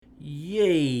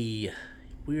Yay!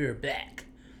 We're back.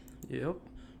 Yep.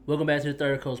 Welcome back to the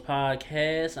Third Coast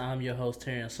Podcast. I'm your host,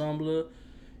 Terrence Sumbler.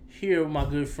 Here with my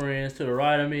good friends. To the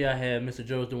right of me, I have Mr.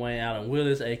 Joe Dwayne Allen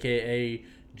Willis, a.k.a.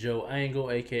 Joe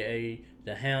Angle, a.k.a.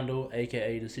 The Handle,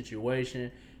 a.k.a. The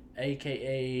Situation,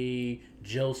 a.k.a.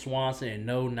 Joe Swanson, and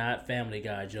no, not Family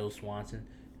Guy Joe Swanson.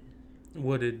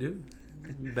 What it do?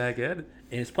 Back at it.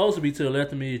 And it's supposed to be to the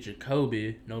left of me is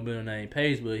Jacoby, no middle name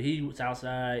Pace, but he was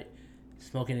outside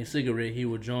smoking a cigarette. He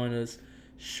will join us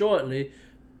shortly,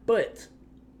 but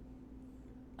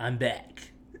I'm back.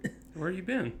 Where you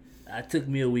been? I took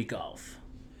me a week off.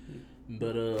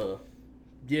 But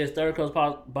yes, Third Coast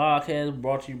Podcast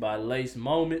brought to you by Lace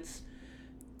Moments,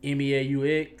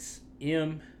 MEAUX,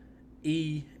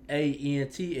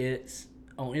 MEANTX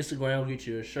on Instagram. Get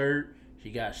you a shirt. He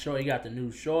got the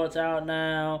new shorts out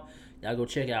now. Y'all go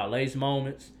check out Lace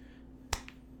Moments.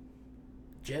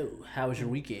 Joe, how was your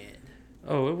weekend?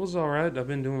 Oh, it was alright. I've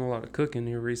been doing a lot of cooking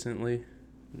here recently.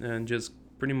 And just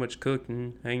pretty much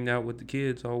cooking, hanging out with the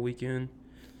kids all weekend.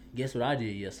 Guess what I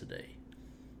did yesterday?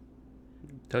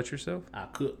 Touch yourself? I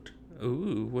cooked.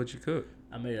 Ooh, what'd you cook?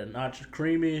 I made a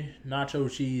creamy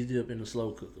nacho cheese dip in the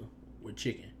slow cooker with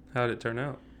chicken. How'd it turn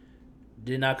out?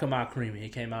 Did not come out creamy. It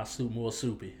came out more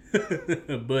soupy.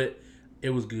 But it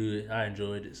was good. I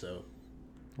enjoyed it. So,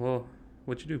 Well,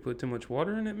 what'd you do? Put too much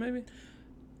water in it, maybe?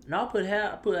 no, I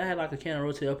had like a can of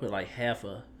rotel. I put like half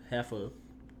a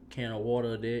can of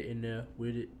water there in there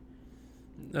with it.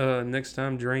 Next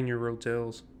time, drain your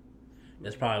rotels.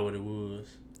 That's probably what it was.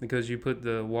 Because you put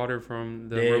the water from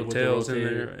the Yeah, with the rotels in rotel.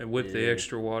 there and with the Yeah.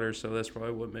 extra water, so that's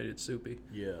probably what made it soupy.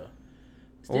 Yeah.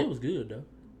 Still was good though.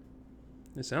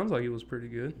 It sounds like it was pretty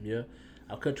good. Yeah.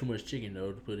 I cut too much chicken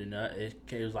though to put in there. It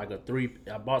was like a 3.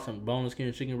 I bought some boneless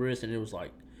skin chicken breast and it was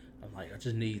like, I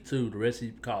just need 2. The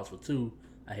recipe calls for 2.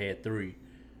 I had 3.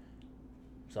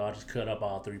 So I just cut up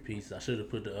all 3 pieces. I should have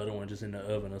put the other one just in the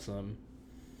oven or something.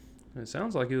 It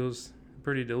sounds like it was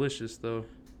pretty delicious, though.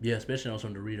 Yeah, especially on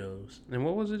some Doritos. And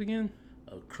what was it again?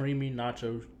 A creamy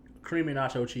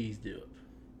nacho cheese dip.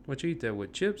 What you eat that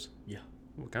with? Chips? Yeah.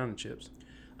 What kind of chips?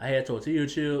 I had tortilla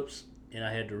chips and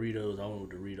I had Doritos. I went with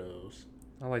Doritos.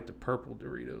 I like the purple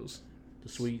Doritos. The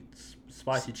sweet,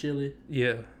 spicy chili.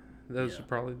 Yeah, those Yeah. are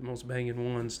probably the most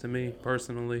banging ones to me,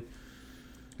 personally.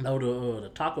 No, the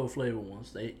taco flavor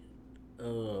ones. They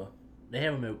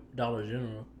have them at Dollar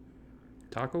General.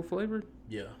 Taco flavored?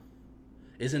 Yeah.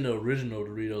 It's in the original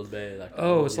Doritos bag.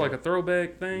 It's like a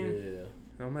throwback thing? Yeah.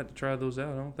 I'm going to have to try those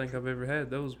out. I don't think I've ever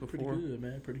had those before. Pretty good,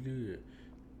 man. Pretty good.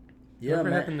 Yeah, Whatever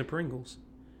man. happened to Pringles?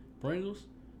 Pringles?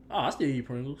 Oh, I still eat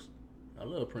Pringles. I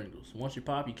love Pringles. Once you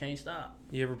pop, you can't stop.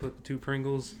 You ever put the 2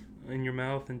 Pringles in your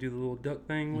mouth and do the little duck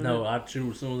thing with No, it? I chew.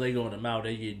 As soon as they go in the mouth,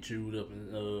 they get chewed up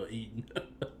and eaten.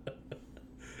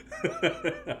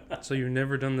 So you've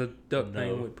never done the duck No.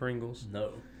 thing with Pringles?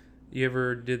 No. You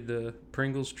ever did the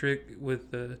Pringles trick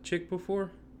with the chick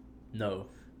before? No.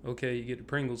 Okay, you get a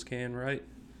Pringles can, right?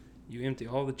 You empty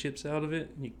all the chips out of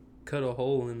it, and you cut a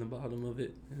hole in the bottom of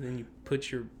it, and then you put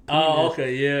your penis, Oh,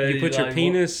 okay, yeah. you put your like,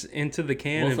 penis into the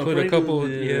can want and some put a Pringles? couple.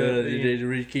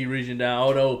 They keep reaching down.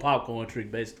 Oh, the old popcorn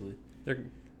trick, basically. I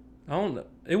don't know.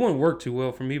 It wouldn't work too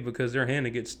well for me because their hand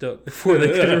would get stuck before they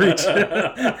could reach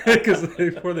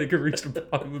before they could reach the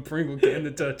bottom of the Pringle can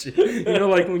to touch it. You know,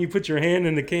 like when you put your hand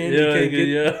in the can, you can't get.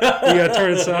 You gotta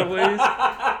turn it sideways.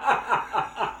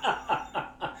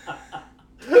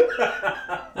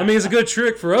 I mean, it's a good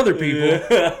trick for other people.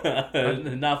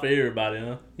 Not for everybody,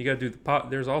 huh? You gotta do the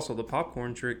pop. There's also the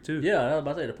popcorn trick too. Yeah, I was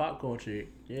about to say the popcorn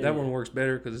trick. Yeah, That one works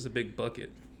better because it's a big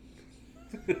bucket.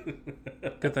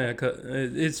 Good thing I cut.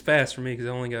 It's fast for me because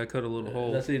I only gotta cut a little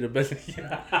hole. That's the best.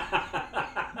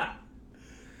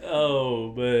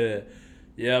 Oh man,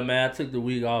 yeah, man. I took the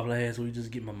week off last week just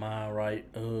to get my mind right.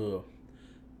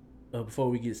 Before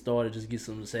we get started, just get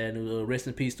some sad news. Rest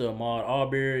in peace to Ahmaud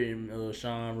Arbery and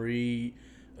Sean Reed.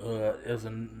 There's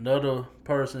another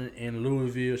person in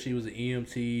Louisville. She was an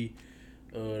EMT.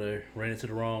 They ran into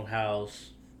the wrong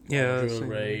house. Yeah, Drill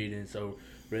raid, and so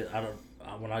I don't.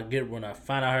 When I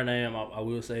find out her name, I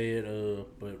will say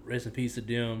it. But rest in peace to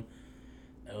them.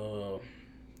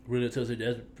 Really took it.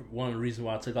 That's one of the reasons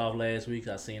why I took off last week.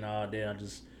 I seen all day. I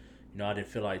just, I didn't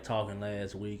feel like talking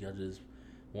last week. I just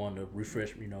wanted to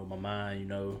refresh, my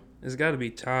mind. It's got to be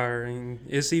tiring.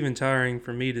 It's even tiring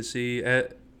for me to see.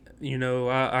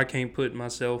 I can't put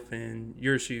myself in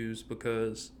your shoes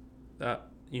because,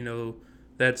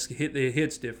 it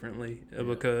hits differently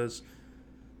because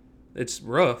it's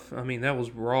rough. I mean, that was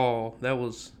raw. That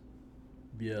was.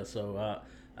 Yeah. So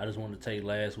I I just wanted to take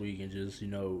last week and just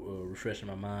refreshing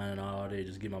my mind and all that,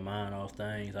 just get my mind off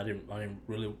things. I didn't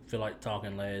really feel like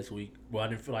talking last week. Well, I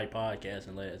didn't feel like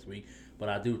podcasting last week, but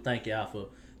I do thank y'all for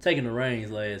taking the reins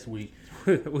last week.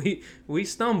 we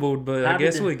stumbled, but I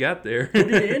guess we got there. Who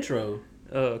did the intro?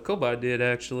 Kobai did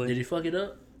actually. Did he fuck it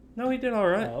up? No, he did all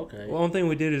right. Oh, okay. Well, one thing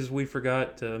we did is we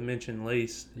forgot to mention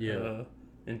Lace. Yeah.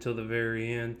 Until the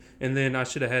very end, and then I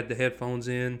should have had the headphones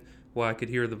in while I could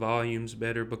hear the volumes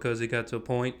better because it got to a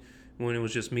point when it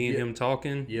was just me and him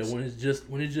talking. Yeah, when it's just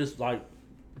like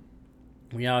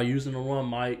when y'all using the one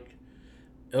mic.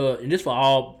 And this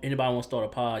for anybody want to start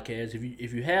a podcast.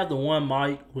 If you have the one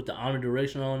mic with the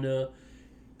omnidirectional on there,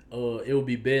 it would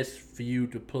be best for you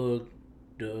to plug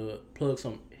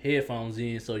some headphones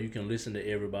in so you can listen to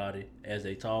everybody as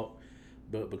they talk.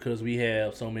 But because we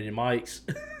have so many mics,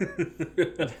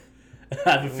 I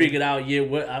haven't figured out yet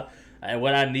what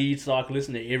I need so I can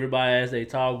listen to everybody as they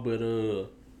talk. But it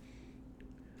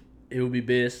would be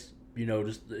best,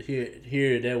 just to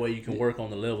hear it that way you can work on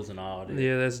the levels and all that.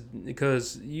 Yeah, that's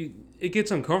because it gets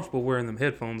uncomfortable wearing them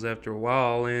headphones after a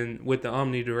while, and with the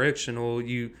omnidirectional,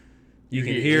 you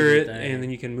can hear it, and then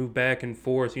you can move back and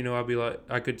forth. I'd be like,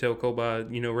 I could tell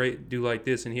Kobai, do like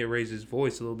this, and he'll raise his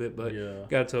voice a little bit. But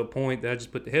got to a point that I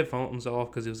just put the headphones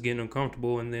off because it was getting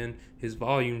uncomfortable, and then his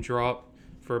volume dropped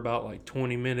for about like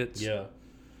 20 minutes. Yeah,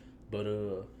 but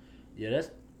that's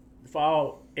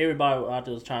for everybody out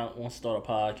there wants to start a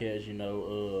podcast.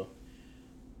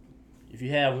 If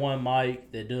you have one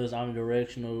mic that does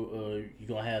omnidirectional, you're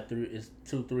gonna have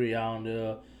 2-3 on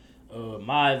there.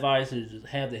 My advice is just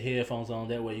have the headphones on.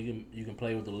 That way you can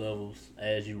play with the levels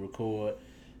as you record.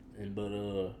 But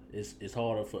it's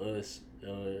harder for us.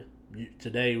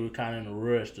 Today we're kind of in a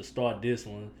rush to start this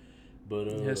one.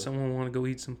 But someone want to go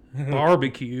eat some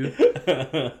barbecue.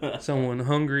 Someone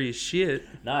hungry as shit.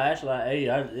 Nah, actually,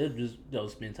 it just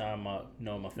spend time with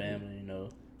my family.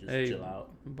 Just chill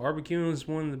out. Barbecuing is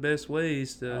one of the best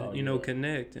ways to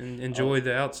connect and enjoy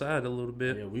the outside a little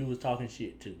bit. Yeah, we was talking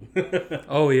shit too.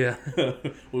 Oh yeah,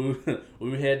 we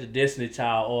had the Destiny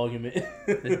Child argument.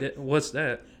 What's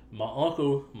that? My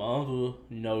uncle,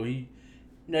 he,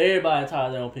 everybody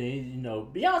entitled their own opinion.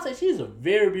 Beyonce, she's a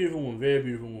very beautiful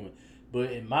woman.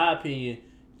 But in my opinion,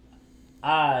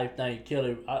 I think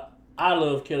I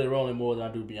love Kelly Rowland more than I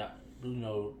do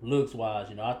Beyonce. Looks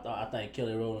wise, I think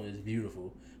Kelly Rowland is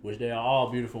beautiful, which they are all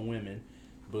beautiful women,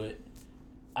 but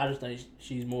I just think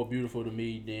she's more beautiful to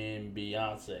me than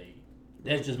Beyonce.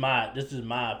 That's just my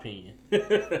opinion.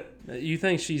 You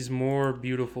think she's more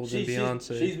beautiful than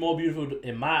Beyonce? She's more beautiful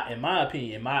in my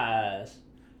opinion, in my eyes.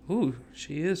 Ooh,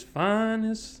 she is fine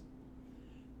as.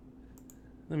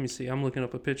 Let me see. I'm looking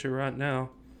up a picture right now.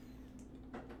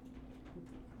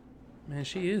 Man,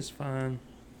 she is fine.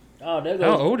 Oh, there goes.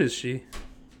 How old is she?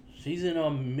 She's in her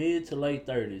mid to late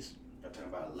 30s. I'm talking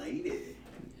about lady.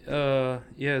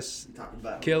 Yes. Talking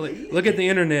about Kelly. lady. Look at the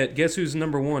internet. Guess who's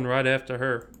number one right after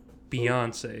her?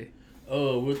 Beyonce.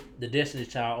 With the Destiny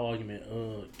Child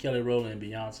argument, Kelly Rowland and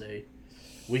Beyonce.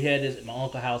 We had this at my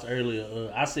uncle's house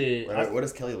earlier. I said, Wait, what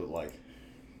does Kelly look like?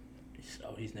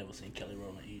 He's never seen Kelly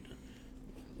Rowland either.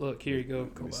 Look, here you go.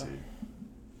 Let me see.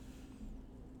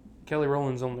 Kelly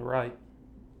Rowland's on the right.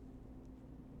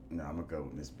 No, I'm gonna go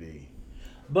with Miss B.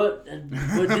 But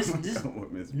this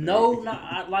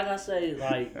like I say,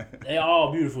 like they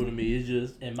all beautiful to me. It's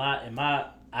just in my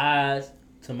eyes,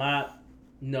 Kelly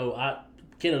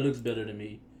looks better than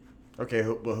me. Okay,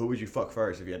 but who would you fuck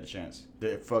first if you had the chance?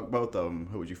 Fuck both of them.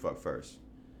 Who would you fuck first?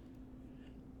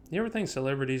 You ever think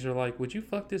celebrities are like, would you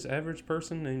fuck this average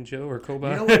person named Joe or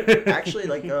Kobai? You know what? Actually,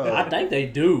 like, I think they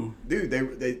do. Dude,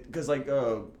 they because like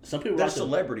some people they're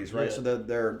celebrities, right? Yeah. So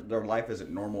their life isn't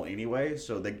normal anyway.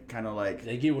 So they kind of like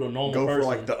they get with a normal go person. for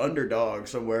like the underdog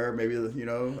somewhere. Maybe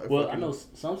Well, I know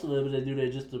some celebrities that do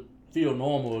that just to feel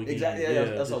normal again. Exactly. Yeah,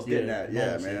 that's what I was getting at. Yeah,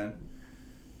 normalcy. man.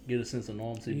 Get a sense of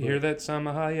normalcy. You hear that,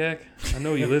 Salma Hayek? I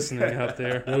know you're listening out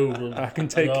there. Dude, I can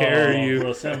take care of you.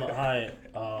 Bro, Salma Hayek,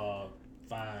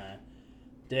 fine.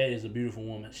 That is a beautiful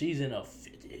woman. She's in her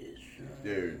 50s.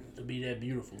 Dude. To be that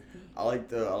beautiful. I like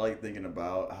thinking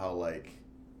about how like,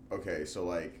 okay, so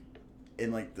like,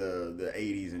 in like the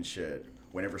 80s and shit,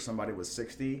 whenever somebody was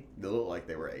 60, they looked like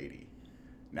they were 80.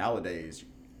 Nowadays,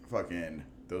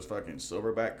 those fucking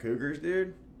silverback cougars,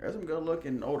 dude. There's some good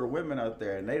looking older women out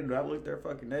there, and they do not look their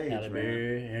fucking age, Halle man.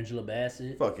 Berry, Angela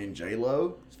Bassett. Fucking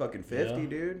J-Lo, it's fucking 50, Yeah.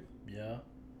 dude. Yeah.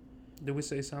 Did we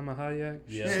say Salma Hayek?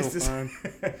 Yeah. She's so fine.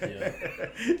 Yeah.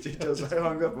 She just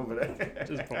hung up over there.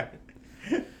 Just fine.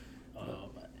 Oh,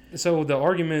 So the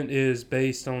argument is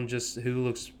based on just who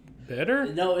looks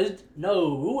better? No, it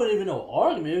wasn't even no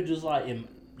argument. It was just like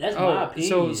That's my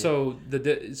opinion.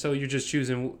 So you're just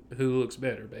choosing who looks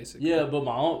better, basically. Yeah, but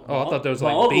my uncle. Oh, I thought there was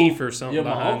like beef or something. Yeah,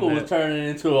 my behind uncle that. was turning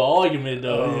into an argument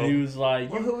though. He was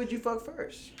like, Well, who would you fuck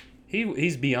first?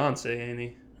 He's Beyonce, ain't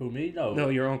he? "Who me? No, No,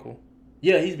 your uncle.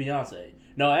 Yeah, he's Beyonce.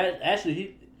 No,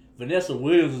 actually, Vanessa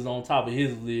Williams is on top of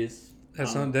his list.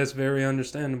 That's very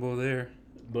understandable there.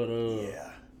 But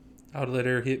Yeah. I'd let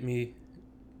her hit me.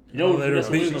 You know what let her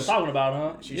Vanessa beat Williams I'm talking about,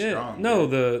 huh? She's strong. No,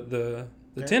 dude.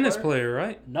 the tennis player,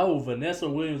 right? No, Vanessa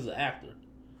Williams is an actor.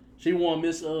 She won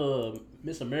Miss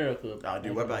America. Oh,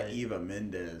 dude, what about Eva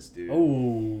Mendes, dude?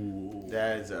 Oh,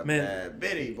 That is a bad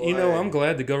bitty, boy. You know, I'm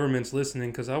glad the government's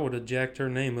listening because I would have jacked her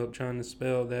name up trying to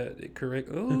spell that correct.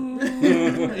 Ooh.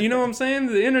 You know what I'm saying?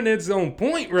 The internet's on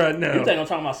point right now. You think I'm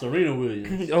talking about Serena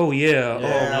Williams? Oh, yeah.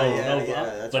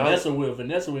 Vanessa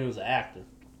Williams is an actor.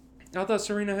 I thought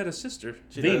Serena had a sister.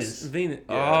 Venus.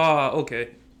 Yeah.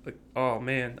 Okay. Like, oh,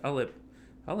 man. I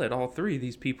let all three of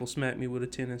these people smack me with a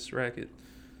tennis racket.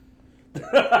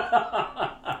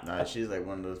 Nah, she's like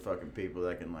one of those fucking people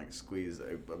that can like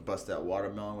bust that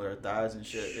watermelon with her thighs and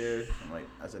shit, dude. I'm like,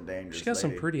 that's a dangerous She got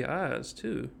some lady. pretty eyes,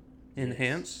 too.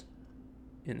 Enhance.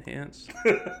 Are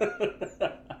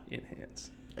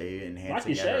you enhancing Rocky at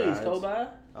her Shades, eyes? Kobe.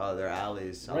 Oh, they're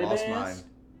alleys. I Ray-Bans? lost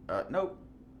mine. Nope.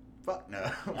 Fuck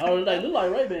no. Oh, they look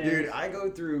like Ray-Bans. Dude, I go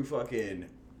through fucking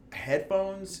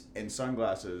headphones and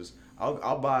sunglasses.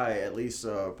 I'll buy at least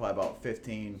probably about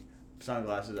 15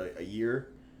 sunglasses a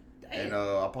year. Damn. And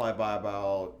I'll probably buy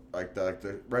about like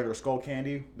the regular Skull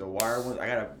Candy, the wire ones. I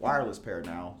got a wireless pair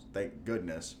now, thank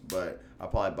goodness. But I'll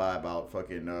probably buy about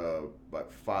fucking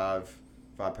like five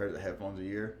pairs of headphones a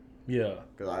year. Yeah.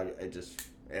 Because it just,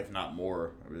 if not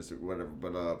more, just whatever.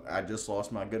 But I just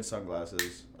lost my good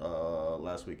sunglasses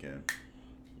last weekend.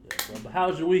 Yeah, but how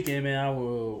was your weekend, man?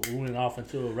 We went off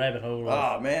into a rabbit hole.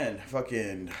 Oh man,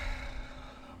 fucking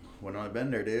went on a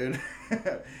bender, dude.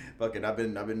 Fucking, I've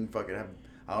been fucking.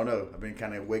 I don't know. I've been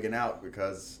kind of wigging out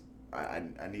because I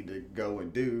need to go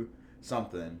and do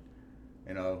something.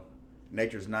 You know,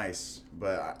 nature's nice,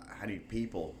 but I need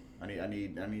people. I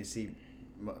need to see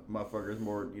motherfuckers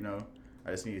more. You know,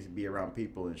 I just need to be around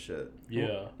people and shit.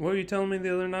 Yeah. What were you telling me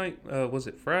the other night? Was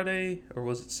it Friday or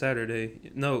was it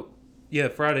Saturday? No. Yeah,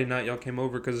 Friday night y'all came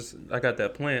over because I got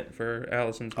that plant for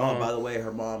Allison's mom. Oh, by the way,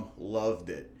 her mom loved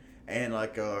it. And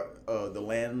like the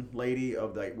landlady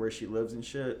of like where she lives and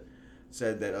shit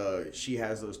said that she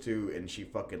has those too, and she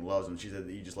fucking loves them. She said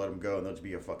that you just let them go, and they'll just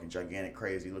be a fucking gigantic,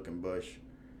 crazy looking bush.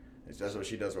 That's what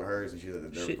she does with hers, and she said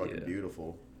that they're fucking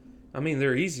beautiful. I mean,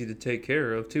 they're easy to take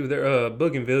care of too. They're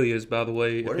bougainvilleas, by the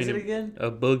way. What is it again? A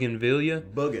bougainvillea.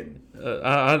 Buggin.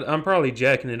 I'm probably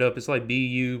jacking it up. It's like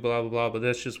BU blah blah blah, but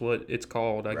that's just what it's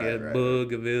called. I guess Right.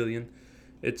 bougainvillea.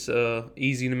 It's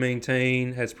easy to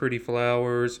maintain, has pretty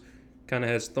flowers. Kind of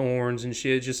has thorns and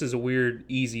shit. Just is a weird,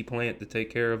 easy plant to take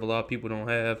care of. A lot of people don't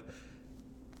have.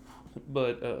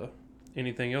 But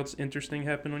anything else interesting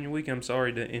happen on your week? I'm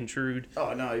sorry to intrude.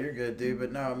 Oh no, you're good, dude.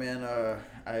 But no, man.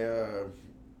 I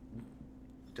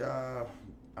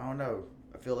don't know.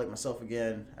 I feel like myself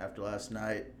again after last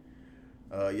night.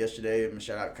 Yesterday, I'm gonna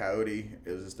shout out Coyote.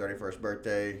 It was his 31st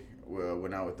birthday. We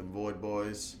went out with them Void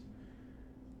boys.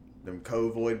 Them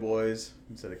Co-Void boys.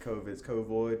 Instead of COVID, it's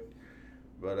Co-Void.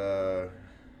 But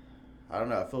I don't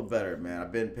know. I feel better, man.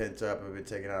 I've been pent up. I've been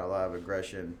taking out a lot of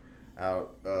aggression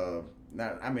out.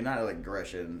 Not like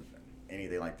aggression,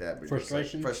 anything like that. But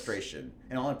Frustration. Just, like, frustration.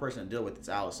 And the only person to deal with is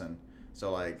Allison.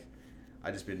 So like,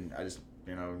 I just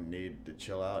need to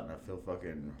chill out, and I feel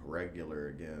fucking regular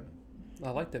again. I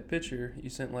like that picture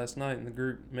you sent last night in the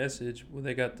group message where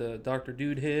they got the Dr.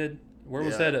 Dude head. Where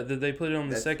was that? Did they put it on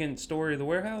the second story of the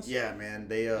warehouse? Yeah, man.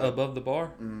 They above the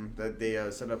bar. They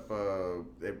set up.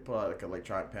 They put out like an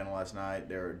electronic panel last night.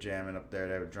 They were jamming up there.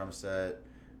 They have a drum set.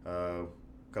 A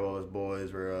couple of those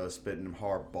boys were spitting them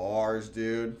hard bars,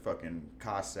 dude. Fucking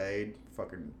Cascade.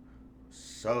 Fucking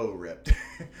so ripped.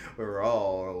 We were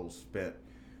all spent.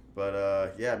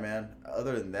 But yeah, man.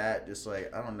 Other than that, just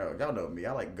like I don't know. Y'all know me.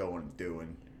 I like going and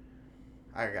doing.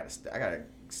 I gotta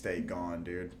stay gone,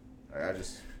 dude.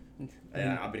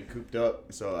 I've been cooped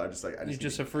up, so You're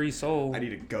just a free soul. I need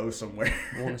to go somewhere.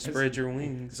 Want to spread your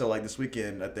wings. So like this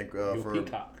weekend, I think for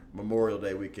peacock. Memorial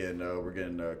Day weekend, we're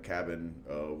getting a cabin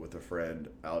with a friend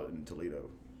out in Toledo.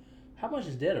 How much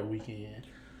is that a weekend?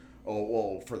 Oh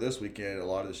well, for this weekend, a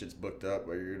lot of the shit's booked up.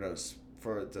 Where you're gonna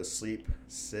to sleep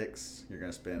 6, you're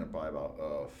gonna spend probably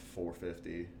about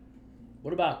 $450.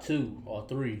 What about 2 or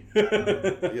 3?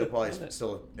 You'll probably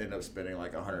still end up spending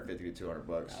like $150 to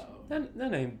 $200. Oh,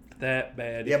 That ain't that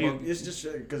bad. Yeah, If you, but it's just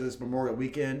because it's Memorial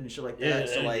Weekend and shit like that.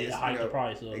 Yeah, so like, it it's, hiked the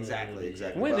price up. exactly.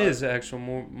 when But, is the actual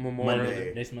Memorial?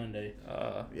 Monday. Next Monday.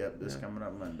 Yep, this Yeah. coming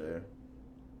up Monday.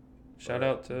 Shout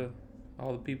out to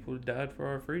all the people who died for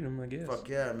our freedom, I guess. Fuck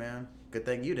yeah, man. Good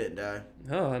thing you didn't die.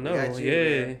 Oh, I know. got you,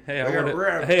 Yeah. man. Hey,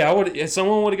 We're- Hey, I would. If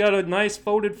someone would have got a nice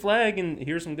folded flag and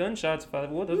here's some gunshots, if I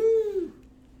would have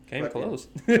came Fuck yeah. close.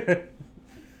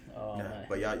 Oh Nah, man.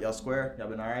 but y'all square? Y'all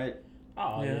been all right?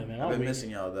 Oh yeah, Yeah. man. I've been week-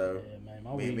 missing y'all though. Yeah, man.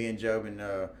 My Me week. and Joe been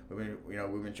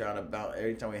we've been trying to bounce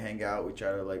every time we hang out. We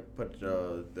try to like put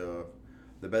the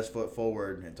best foot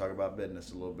forward and talk about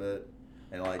business a little bit,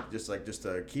 and just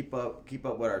to keep up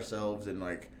with ourselves and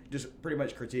like just pretty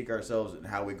much critique ourselves and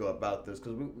how we go about this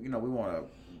because we want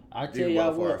I to tell do y'all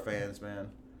well for our what. fans, man.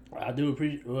 I do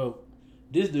appreciate. Well,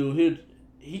 this dude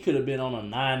he could have been on a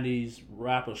 '90s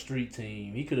rapper street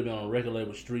team. He could have been on a record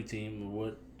label street team.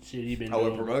 What shit he been Oh,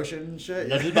 with doing? promotion and shit.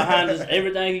 No, just behind this,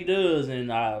 everything he does,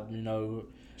 and I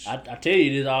tell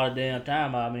you this all the damn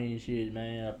time. I mean, shit,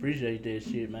 man. I appreciate that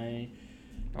shit, man.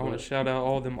 I want to shout out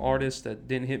all them artists that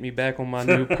didn't hit me back on my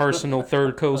new personal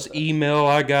Third Coast email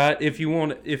I got. If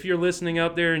you're listening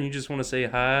out there and you just want to say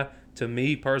hi to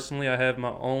me personally, I have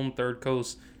my own Third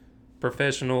Coast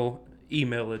professional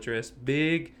email address,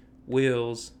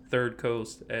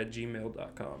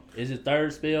 bigwillsthirdcoast@gmail.com. Is it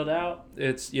third spelled out?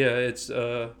 It's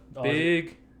Oh,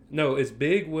 big. No, it's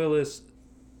Big Willis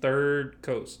Third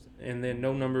Coast, and then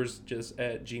no numbers, just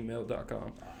at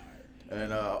gmail.com.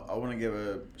 And I want to give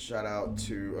a shout out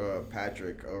to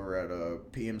Patrick over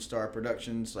at PM Star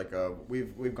Productions. Like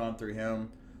we've gone through him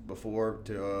before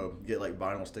to get like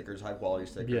vinyl stickers, high quality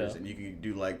stickers, Yeah. and you can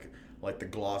do like the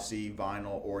glossy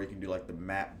vinyl, or you can do like the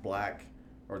matte black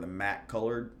or the matte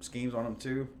colored schemes on them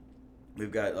too.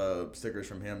 We've got stickers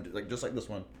from him, just like this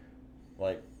one,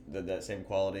 like that same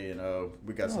quality, and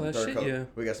we got some third coast. Yeah.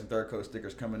 We got some Third Coast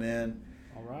stickers coming in.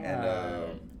 All right.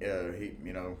 And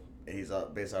he's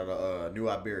based out of New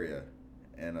Iberia,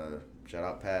 and shout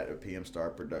out Pat at PM Star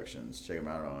Productions. Check him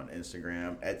out on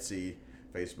Instagram, Etsy,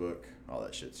 Facebook, all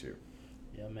that shit too.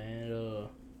 Yeah, man.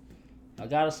 I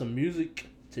got us some music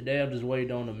today. I'm just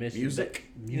waiting on a message. Music?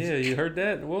 Yeah, you heard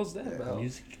that? What was that about?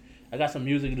 Music. I got some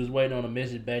music. Just waiting on a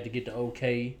message back to get the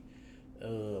okay.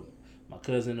 My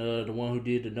cousin, the one who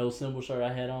did the No Symbol shirt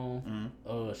I had on.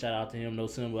 Shout out to him. No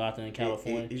Symbol out there in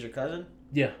California. He's your cousin?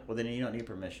 Yeah. Well, then you don't need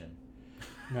permission.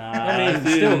 Nah, I mean,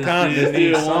 still kinda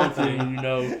need want something. to, you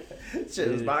know. Shit,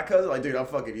 it's my cousin. Like, dude, I'm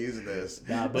fucking using this.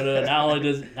 Nah, but not only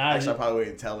does Actually, I probably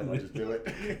wouldn't tell him. I just do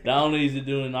it. not only is he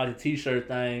doing like the t-shirt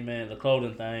thing, man, the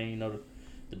clothing thing, you know,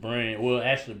 the brand. Well,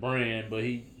 actually, the brand, but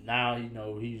he's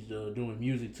doing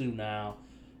music too now,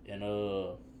 and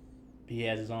he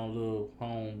has his own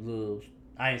little.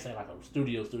 I ain't say like a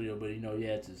studio, but he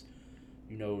has his,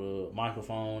 the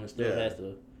microphone and stuff. Yeah. Has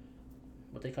the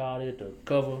what they call it, the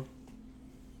cover.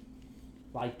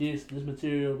 Like this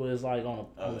material, but it's like on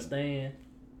a stand.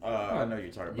 I know what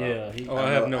you're talking about. Yeah. I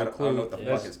have no I don't clue. know what the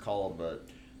Yes. fuck it's called, but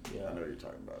Yeah. I know what you're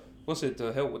talking about. What's it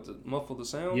to help with the muffle the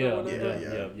sound? Yeah, or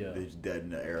whatever? yeah. It's dead in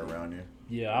the air around you.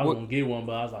 Yeah, I was What- gonna get one,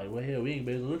 but I was like, well, hell, we ain't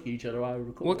be able to look at each other while we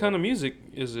record. What kind of music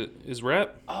is it? Is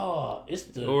rap, Oh, it's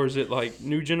the. or is it like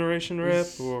new generation rap,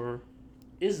 or?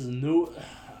 It's new.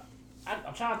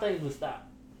 I'm trying to think of a style.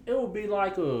 It would be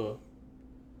like a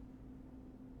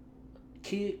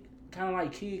Kid, kind of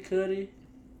like Kid Cudi.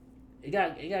 It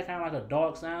got kind of like a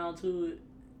dark sound to it,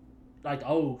 like the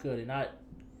old Cudi, not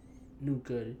new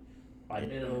Cudi. Like,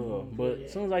 but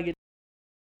as soon as I get,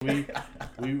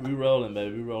 we rolling,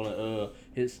 baby, we rolling.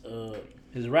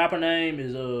 His rapper name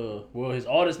is his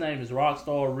artist name is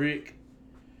Rockstar Rick.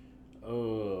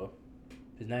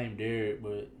 His name Derek,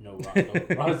 but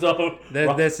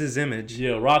Rockstar. That's his image.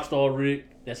 Yeah, Rockstar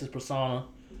Rick. That's his persona.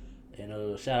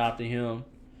 And shout out to him.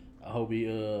 I hope he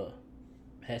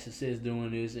has success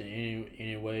doing this in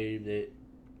any way that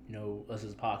us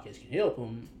as a podcast can help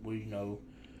him.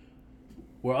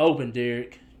 We're open,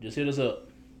 Derek. Just hit us up.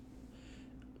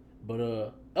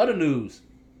 But other news.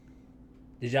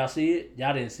 Did y'all see it?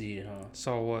 Y'all didn't see it, huh?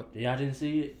 Saw what? Y'all didn't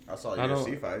see it? I saw I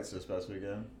UFC fights this past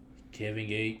weekend. Kevin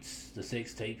Gates, the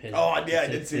sex tape has. Oh, yeah, I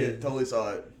did see it. Totally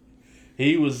saw it.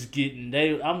 He was getting.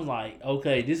 I'm like,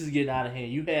 okay, this is getting out of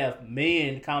hand. You have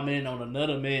men commenting on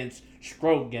another man's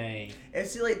stroke game. And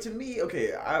see, like, to me,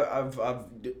 okay, I've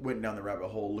went down the rabbit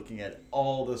hole looking at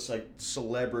all this like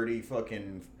celebrity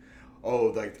fucking,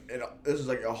 this is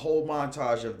like a whole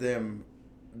montage of them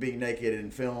being naked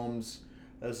in films.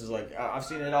 This is like I've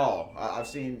seen it all. I've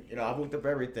seen, I've looked up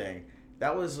everything.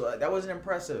 That wasn't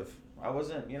impressive. I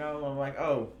wasn't, I'm like,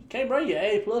 oh. Can't bring your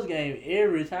A+ game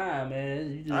every time,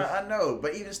 man. You just, I know,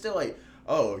 but even still, like,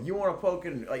 Oh, you want to poke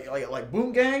in like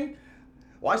Boot Gang?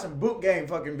 Watch some Boot Gang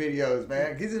fucking videos,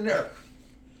 man. He's in there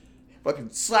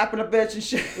fucking slapping a bitch and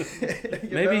shit.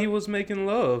 Maybe he was making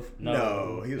love.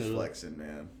 No, he was flexing,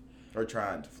 man. Or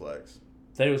trying to flex.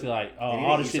 They was like, oh,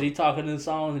 all the shit he talking in the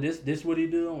song, and this what he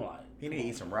do? I'm like, he need to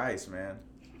eat some rice, man.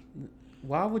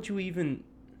 Why would you even...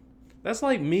 That's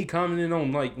like me commenting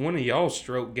on like one of y'all's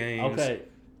stroke games. okay.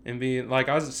 And being like,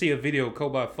 I see a video of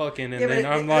Kobe fucking, and Yeah, then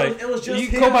but I'm like, it was just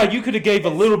him. Kobe, you could have gave a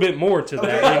little bit more to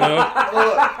that, you know?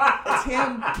 Look, it's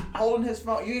him holding his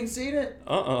phone. You ain't seen it?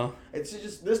 It's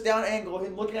just this down angle,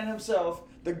 him looking at himself.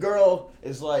 The girl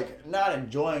is like not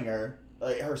enjoying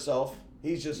herself.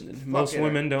 He's just Most fucking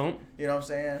women her. don't. You know what I'm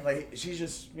saying? Like she's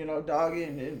just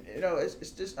dogging, and it's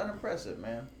just unimpressive,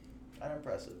 man.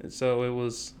 Unimpressive. And so it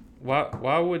was.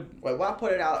 Why would? Like, why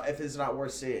put it out if it's not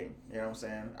worth seeing? You know what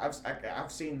I'm saying?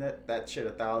 I've seen that shit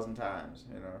 1,000 times.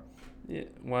 You know. Yeah.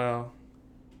 Wow.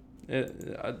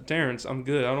 Terrence, I'm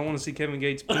good. I don't want to see Kevin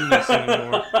Gates' penis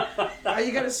anymore.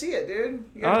 You gotta see it, dude.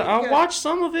 I'll watch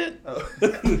some of it. Oh.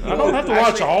 I don't have to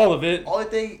watch all of it. Only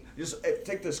thing, just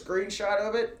take the screenshot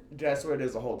of it. That's what it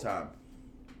is the whole time.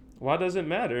 Why does it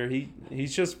matter?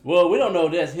 He's just. Well, we don't know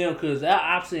if that's him because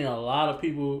I've seen a lot of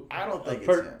people. I don't think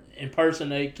it's him.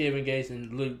 Impersonate Kevin Gates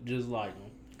and look just like him.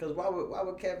 Because why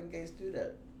would Kevin Gates do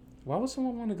that? Why would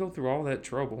someone want to go through all that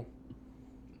trouble?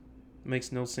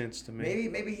 Makes no sense to me.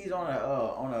 Maybe he's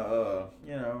on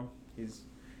he's.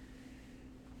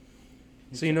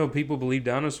 So people believe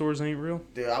dinosaurs ain't real?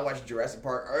 Dude, I watched Jurassic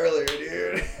Park earlier,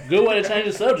 dude. Good way to change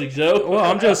the subject, Joe. Well,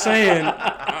 I'm just saying.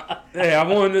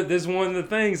 This is one of the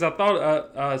things I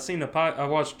thought. I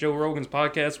watched Joe Rogan's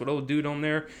podcast with old dude on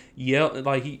there. Yell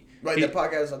like he. Right, that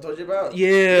podcast I told you about? Yeah.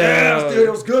 Yes, dude, it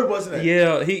was good, wasn't it?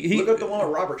 Yeah, he Look up the one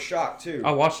with Robert Schock, too.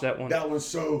 I watched that one. That was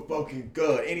so fucking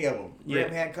good. Any of them. Yeah.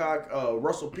 Graham Hancock,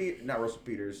 Russell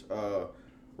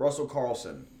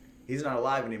Carlson. He's not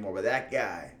alive anymore, but that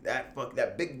guy,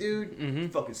 that big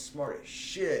dude, fucking smart as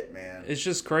shit, man. It's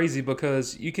just crazy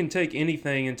because you can take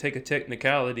anything and take a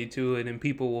technicality to it and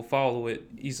people will follow it.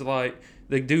 He's like,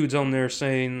 the dude's on there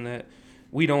saying that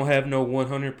we don't have no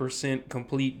 100%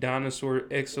 complete dinosaur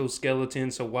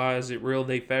exoskeleton, so why is it real?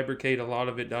 They fabricate a lot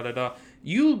of it, da-da-da.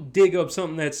 You dig up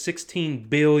something that's 16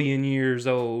 billion years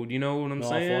old, you know what I'm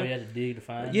saying? All you had to dig to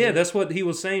find Yeah, it. that's what he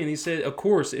was saying. He said, of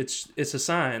course, it's a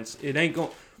science. It ain't going...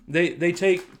 They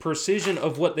take precision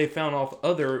of what they found off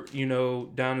other,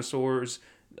 dinosaurs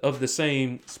of the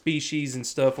same species and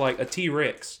stuff, like a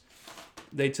T-Rex.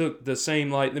 They took the same,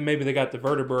 maybe they got the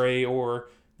vertebrae or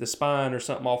the spine or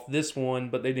something off this one,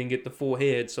 but they didn't get the full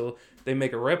head, so they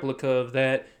make a replica of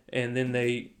that, and then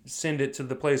they send it to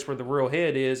the place where the real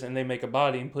head is, and they make a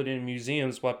body and put it in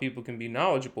museums while people can be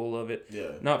knowledgeable of it.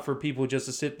 Yeah. Not for people just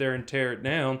to sit there and tear it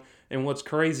down. And what's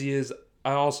crazy is,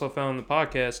 I also found the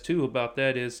podcast too about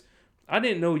that is, I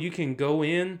didn't know you can go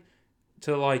in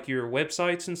to your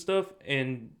websites and stuff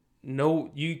and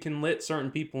you can let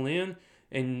certain people in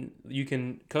and you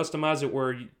can customize it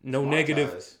where no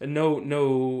negative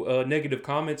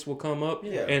comments will come up,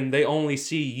 and they only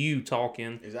see you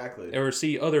talking. Exactly. Or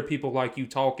see other people like you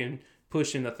talking,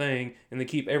 pushing the thing, and they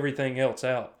keep everything else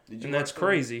out. And that's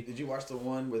crazy. Did you watch the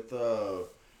one with the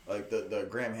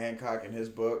Graham Hancock in his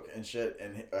book and shit,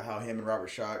 and how him and Robert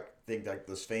Schock think that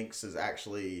the Sphinx is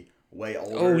actually way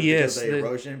older because of the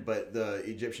erosion, but the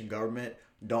Egyptian government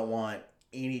don't want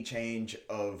any change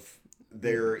of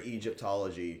their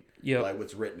Egyptology, like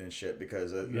what's written and shit,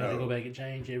 because you have to go back and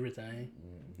change everything.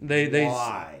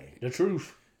 Why? The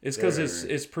truth. It's because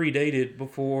it's predated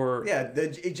before. Yeah,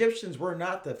 the Egyptians were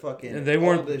not the fucking. They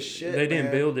weren't. This shit, they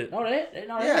didn't build it. No,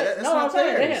 that's not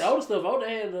saying theirs. They had older stuff.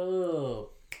 They had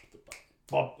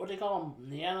what they call them,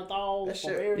 Neanderthals. That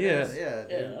shit,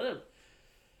 yeah.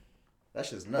 That's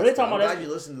just nuts. What they talking I'm about? glad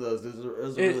you listened to those. Those are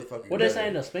really fucking. What good. they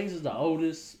saying? The Sphinx is the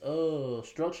oldest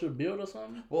structure built or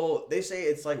something? Well, they say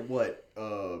it's like what,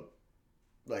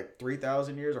 like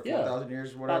 3,000 years or 4,000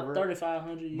 years, or whatever. About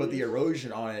 3,500 years. But the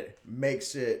erosion on it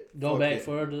makes it go back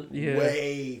further. Yeah.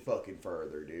 Way fucking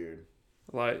further, dude.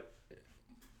 Like,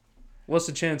 what's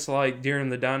the chance? During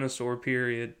the dinosaur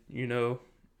period, a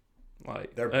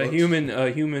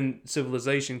human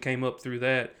civilization came up through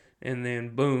that. And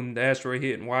then, boom, the asteroid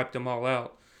hit and wiped them all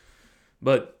out.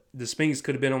 But the Sphinx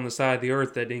could have been on the side of the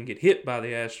Earth that didn't get hit by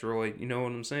the asteroid. You know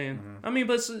what I'm saying? Mm-hmm. I mean,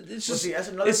 but it's just... that's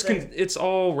another thing. It's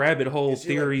all rabbit hole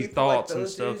theory, thoughts, and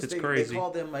stuff. Dudes, it's crazy. They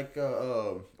call them,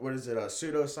 what is it,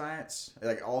 pseudoscience?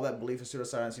 Like, all that belief in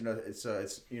pseudoscience, it's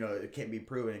it can't be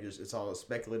proven. It's all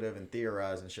speculative and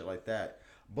theorized and shit like that.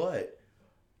 But,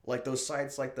 those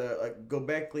sites like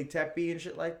Göbekli Tepe and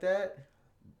shit like that,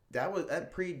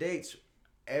 that predates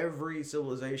every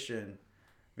civilization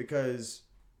because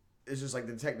it's just like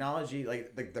the technology,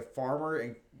 like the farmer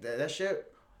and that shit.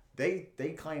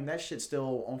 They claim that shit's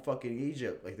still on fucking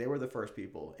Egypt. Like they were the first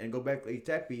people. And go back, like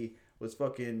Tepe was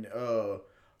fucking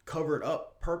covered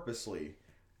up purposely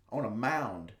on a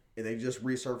mound, and they just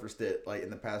resurfaced it like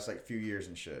in the past like few years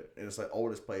and shit. And it's like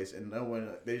oldest place, and no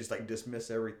one, they just like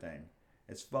dismiss everything.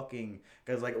 It's fucking,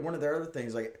 because like one of the other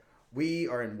things, like we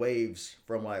are in waves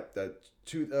from like the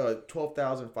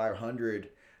 12,500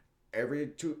 every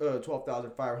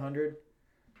 12,500.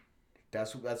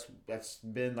 That's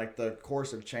been like the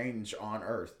course of change on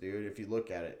Earth, dude. If you look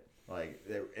at it, like,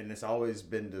 and it's always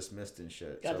been dismissed and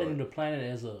shit. I think of the planet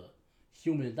as a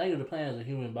human. Think of the planet as a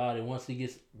human body. Once it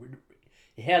gets,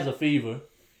 it has a fever.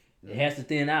 It has to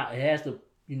thin out. It has to,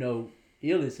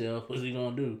 heal itself. What's it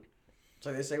gonna do? It's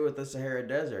like they say with the Sahara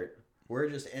Desert. We're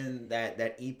just in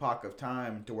that epoch of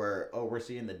time to where we're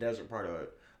seeing the desert part of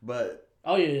it, but.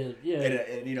 Oh yeah.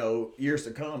 And years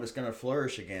to come, it's gonna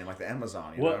flourish again, like the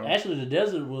Amazon. You know? Actually, the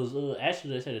desert was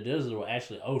they said the desert were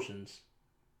actually oceans.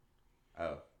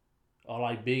 Oh. Or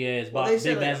like big ass,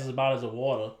 big massive bodies of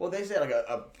water. Well, they said like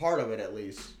a part of it at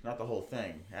least, not the whole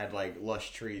thing, had like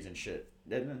lush trees and shit,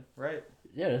 didn't it? Right?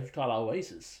 Yeah, it's called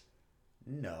oasis.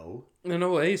 No. An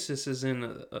oasis is in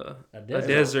a desert.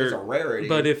 desert. It's a rarity.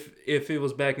 But if it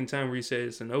was back in time where you say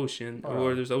it's an ocean,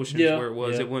 or there's oceans where it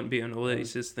was, it wouldn't be an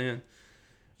oasis then.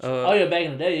 Back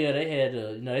in the day, they had,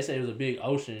 they said it was a big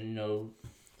ocean,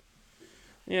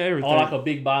 Yeah, everything. or like a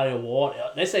big body of water.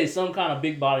 They say some kind of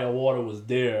big body of water was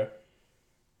there,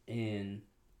 and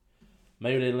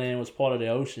maybe that land was part of the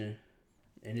ocean,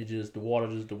 and the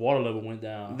water level went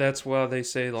down. That's why they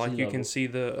say like you level. can see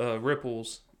the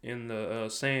ripples in the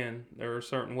sand. There are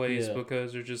certain ways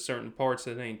because there's just certain parts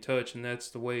that ain't touched, and that's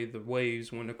the way the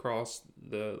waves went across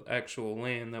the actual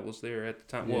land that was there at the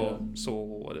time. Yeah. Well,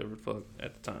 soil, whatever the fuck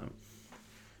at the time.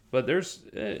 But there's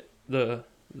the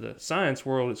science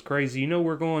world is crazy.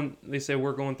 They say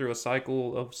we're going through a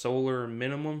cycle of solar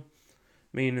minimum,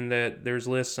 meaning that there's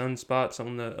less sunspots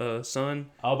on the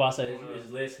sun. I was about to say it's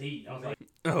less heat. I was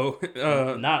like,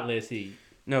 not less heat.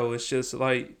 No, it's just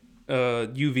like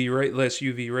less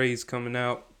UV rays coming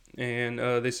out, and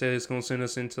they said it's gonna send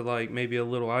us into like maybe a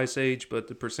little ice age, but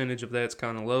the percentage of that's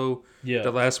kind of low. Yeah.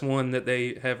 The last one that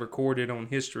they have recorded on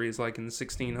history is like in the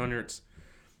 1600s,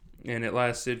 and it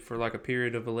lasted for like a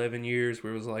period of 11 years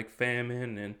where it was like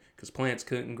famine and because plants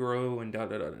couldn't grow and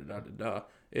da.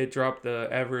 It dropped the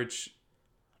average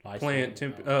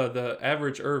the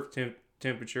average Earth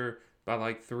temperature by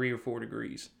like 3 or 4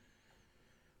 degrees.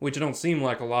 Which don't seem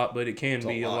like a lot, but it can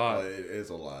be a lot. It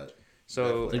is a lot.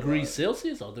 So degrees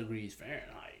Celsius or degrees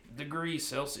Fahrenheit? Degrees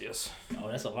Celsius. Oh,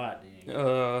 that's a lot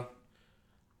then.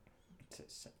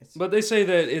 But they say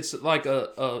that it's like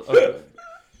a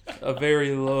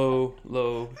very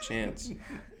low chance.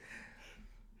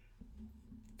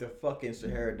 The fucking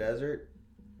Sahara Desert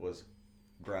was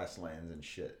grasslands and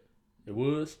shit. It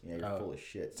was? Yeah, you're full of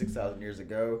shit. 6,000 years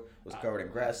ago, it was covered in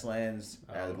grasslands,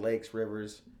 had lakes,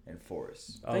 rivers, and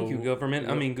forests. Thank you, government.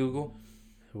 I mean, Google.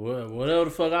 Whatever the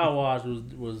fuck I watched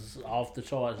was off the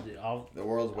charts. The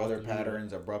world's weather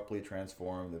patterns abruptly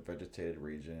transformed the vegetated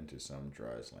region into some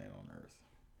driest land on Earth.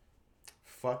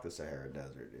 Fuck the Sahara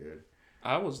Desert, dude.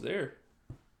 I was there.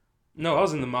 No, I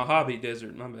was in the Mojave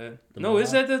Desert. My bad.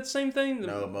 Is that the same thing?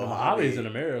 No, Mojave's in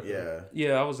America. Yeah.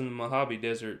 Yeah, I was in the Mojave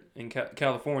Desert in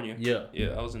California. Yeah. Yeah,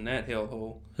 I was in that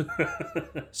hellhole.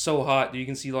 So hot, you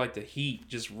can see like the heat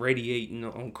just radiating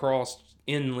across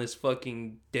endless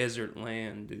fucking desert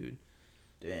land, dude.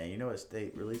 Damn, you know what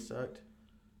state really sucked?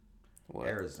 What?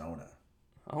 Arizona.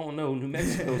 I don't know. New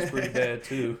Mexico's pretty bad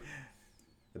too.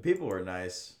 The people were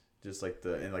nice, just like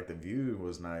the view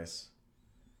was nice.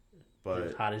 But it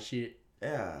was hot as shit.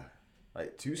 Yeah,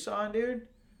 like Tucson, dude.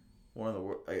 One of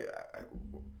the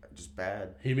just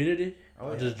bad humidity.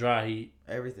 Or just dry heat.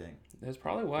 Everything. That's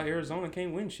probably why Arizona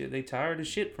can't win shit. They tired of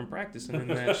shit from practicing in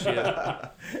that shit.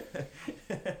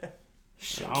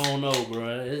 I don't know,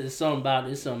 bro. It's something about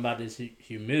this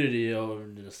humidity over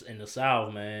in the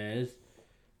South, man.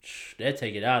 That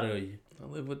take it out of you. I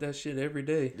live with that shit every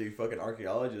day. Dude, fucking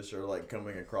archaeologists are like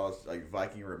coming across like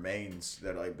Viking remains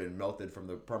that like been melted from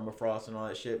the permafrost and all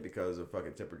that shit because the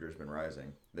fucking temperature's been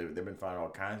rising. They've been finding all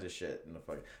kinds of shit in the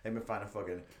fucking. They've been finding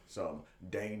fucking some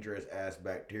dangerous ass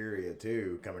bacteria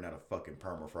too coming out of fucking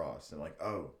permafrost and like,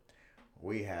 oh,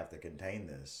 we have to contain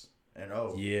this. And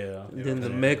yeah. Then the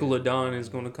megalodon is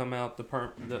going to come out the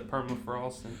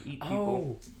permafrost and eat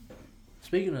people.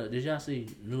 Speaking of, did y'all see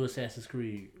new Assassin's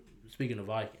Creed? Speaking of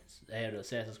Vikings, they had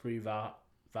Assassin's Creed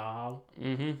Valhalla.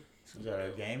 Mm-hmm. Is that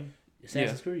a game?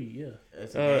 Assassin's Creed, yeah.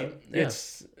 It's a game. Yeah.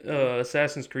 It's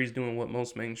Assassin's Creed's doing what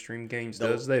most mainstream games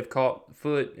Nope. does. They've caught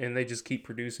foot and they just keep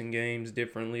producing games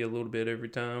differently a little bit every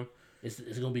time. It's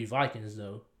gonna be Vikings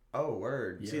though. Oh,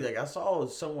 word. Yeah. See, like I saw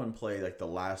someone play like the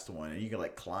last one, and you can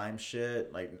like climb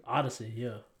shit. Like, Odyssey,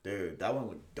 yeah. dude, that one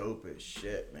looked dope as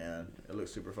shit, man. It looked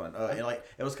super fun. And like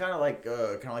it was kind of like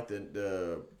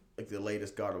the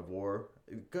latest God of War.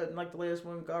 Good, like the latest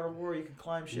one, God of War. You can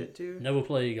climb shit too. Never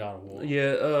played God of War.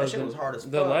 Yeah, That shit was hard as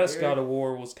the fuck, last dude. God of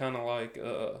War was kind of like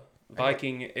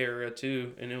Viking era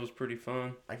too, and it was pretty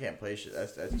fun. I can't play shit.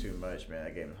 That's too much, man.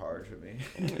 That game is hard for me.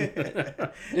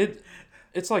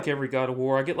 It's like every God of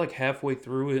War. I get like halfway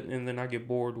through it and then I get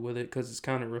bored with it because it's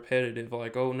kind of repetitive.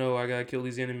 Like, oh no, I gotta kill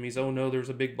these enemies. Oh no, there's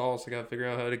a big boss. I gotta figure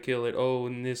out how to kill it. Oh,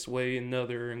 in this way,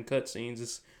 another, and cutscenes.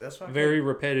 It's That's why a very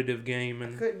repetitive game. I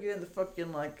And couldn't get into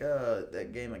fucking like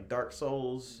that game like Dark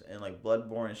Souls and like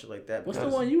Bloodborne and shit like that. What's the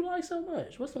because- one you like so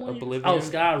much? What's the one? Oblivion? Oh,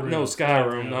 Skyrim. No,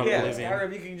 Skyrim, not Yeah, Oblivion.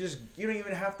 Skyrim. You don't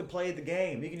even have to play the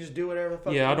game. You can just do whatever the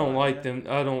fuck. Yeah, you I don't want, like man.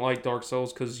 them. I don't like Dark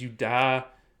Souls because you die.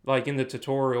 Like in the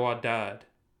tutorial, I died,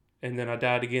 and then I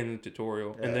died again in the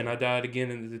tutorial, and then I died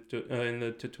again in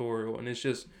the tutorial, and it's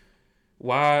just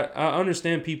why I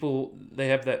understand people they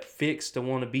have that fix to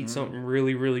want to beat something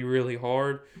really, really, really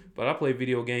hard, but I play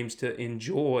video games to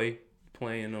enjoy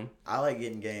playing them. I like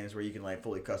getting games where you can like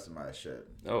fully customize shit.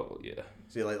 Oh yeah,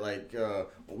 See,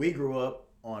 we grew up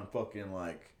on fucking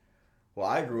like. Well,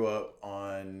 I grew up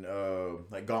on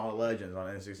like Gauntlet Legends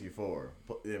on N64.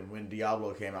 When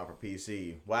Diablo came out for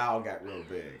PC, WoW got real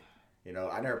big. You know,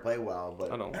 I never played WoW,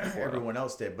 but I don't like WoW. everyone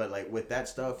else did. But like with that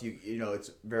stuff, you know, it's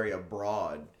very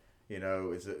broad. You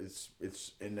know, it's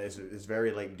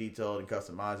very like detailed and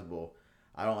customizable.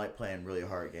 I don't like playing really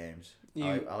hard games.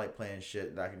 I like playing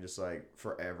shit that I can just like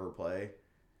forever play.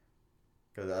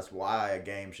 Because that's why a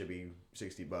game should be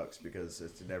 $60 because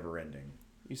it's never ending.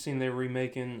 you seen they're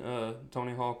remaking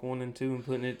Tony Hawk 1 and 2 and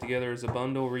putting it together as a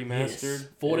bundle remastered. Yes.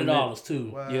 $40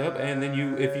 too. Yep, and then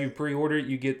if you pre-order it,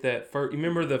 you get that first.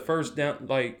 Remember the first down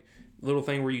like little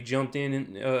thing where you jumped in and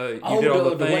you did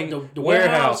all the thing. The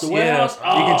warehouse. The warehouse.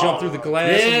 Yeah. You can jump through the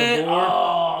glass and the board.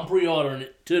 Oh, I'm pre-ordering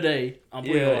it today.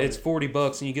 Yeah, it's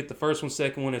 $40 and you get the first one,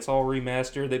 second one. It's all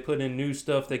remastered. They put in new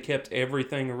stuff. They kept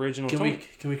everything original. Can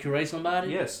we create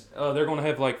somebody? Yes, they're gonna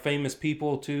have like famous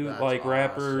people too, That's like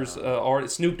rappers. awesome. Art.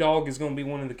 Snoop Dogg is gonna be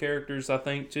one of the characters, I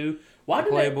think, too. Why a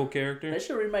did playable character. They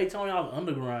should remake Tony Hawk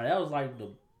Underground. That was like the.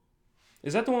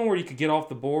 Is that the one where you could get off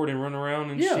the board and run around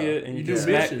and shit, and you do can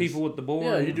smack missions. people with the board?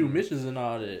 Yeah, you do missions and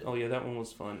all that. Oh yeah, that one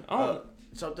was fun.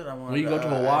 Something I wanted When you go to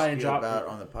Hawaii ask and you drop- about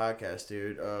on the podcast,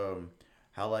 dude.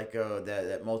 How like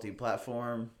that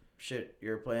multi-platform shit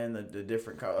you're playing the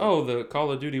different. The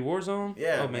Call of Duty Warzone.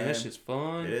 Yeah, Oh man, that man. shit's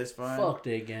fun. It is fun. Fuck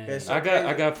that game. Okay, so-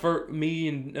 I got me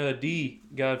and D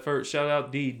got first. Shout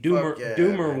out D. Doomer Fuck yeah,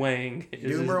 Doomer man. Wang.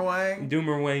 Doomer Wang.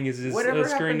 Doomer Wang is his Whatever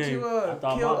screen happened name.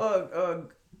 to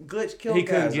Glitch Kill? He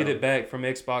couldn't get it back from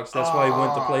Xbox. That's why he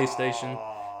went to PlayStation.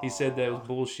 He said that was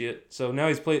bullshit. So now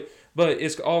he's played, but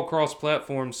it's all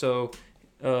cross-platform. So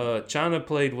China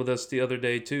played with us the other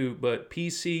day too. But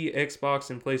PC,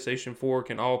 Xbox, and PlayStation 4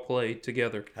 can all play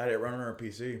together. How did it run on her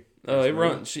PC? It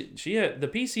runs. She had the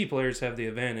PC players have the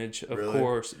advantage, of Really?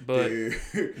 course, but Dude,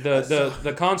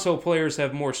 the console players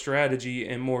have more strategy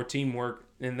and more teamwork,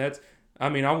 and that's. I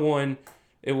mean, I won.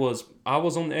 I was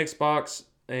on the Xbox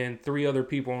and 3 other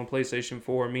people on PlayStation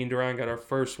 4. Me and Duran got our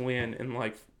first win in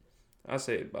like, I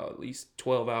say about at least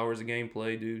 12 hours of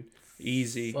gameplay, dude.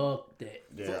 Easy. Fuck that.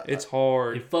 Yeah, It's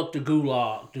hard. And fuck the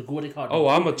gulag. What they call it? Oh,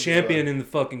 I'm a champion in the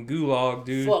fucking gulag,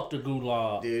 dude. Fuck the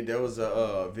gulag. dude, there was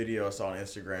a video I saw on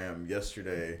Instagram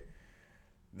yesterday.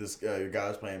 This guy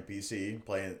was playing PC,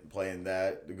 playing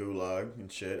that the Gulag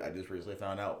and shit. I just recently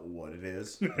found out what it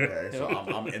is. Okay, so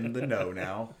I'm in the know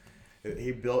now.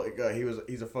 He built.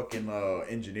 He's a fucking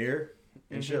engineer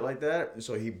and shit like that. And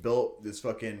so he built this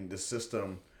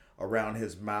system around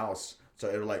his mouse, so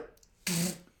it would like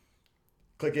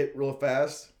click it real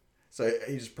fast. So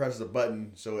he just presses a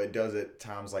button, so it does it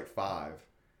times like 5.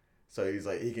 So he's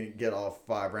like he can get off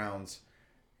 5 rounds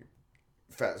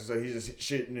fast. So he's just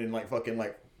shooting in like fucking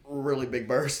like really big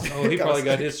bursts. Oh, he probably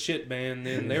got his shit banned.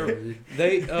 Then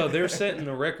they're setting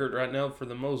the record right now for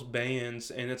the most bans,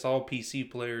 and it's all PC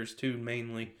players too,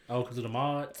 mainly. Oh, because of the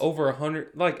mods? Over 100,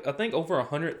 like I think over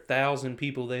 100,000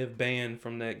 people they have banned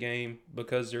from that game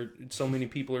because so many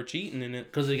people are cheating in it.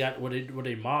 Because they got what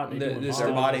they mod. They doing They're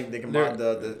mods. modding. They can mod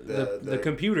The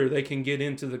computer. They can get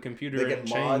into the computer They and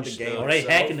can mod change the game. Oh, stuff. they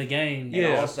itself. hacking the game. And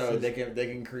Yeah. also they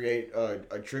can create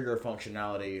a trigger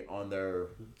functionality on their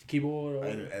Keyboard or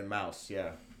and mouse.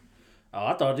 Yeah. Oh,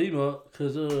 I thought these were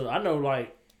because I know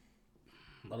like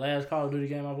The last Call of Duty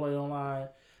game I played online.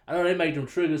 I know they make them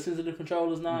trigger sensitive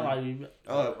controllers now.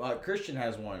 Like, Christian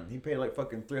has one. He paid like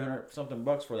fucking $300 something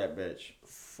for that bitch.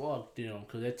 Fuck them,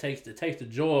 because it takes the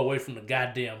joy away from the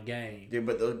goddamn game. Dude,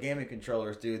 but those gaming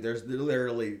controllers, dude, there's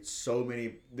literally so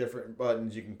many different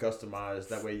buttons you can customize.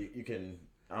 That way you can,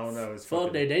 I don't know. It's fuck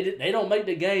fucking, they don't make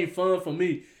the game fun for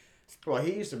me. Well,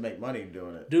 he used to make money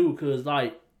doing it. Dude, because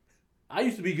like, I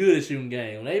used to be good at shooting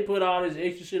games. When they put all this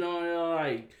extra shit on there,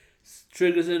 like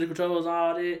triggers in the controllers,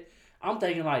 all that, I'm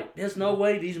thinking like, there's no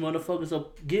way these motherfuckers are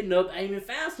getting up aiming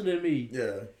faster than me.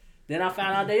 Yeah. Then I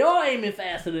found out they are aiming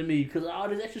faster than me because of all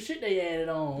this extra shit they added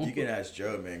on. You can ask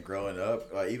Joe, man. Growing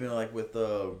up, even like with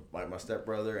like my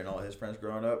stepbrother and all his friends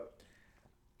growing up,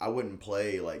 I wouldn't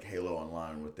play like Halo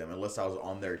online with them unless I was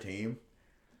on their team.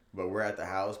 But we're at the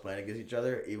house playing against each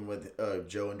other. Even with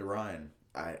Joe and Dorian,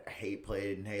 I hate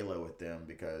playing Halo with them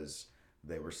because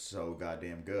they were so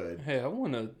goddamn good. Hey, I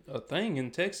won a thing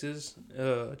in Texas,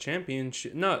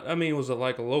 championship. It was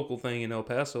like a local thing in El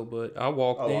Paso, but I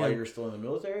walked in. Oh, you were still in the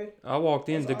military? I walked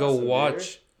in That's to awesome,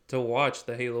 go watch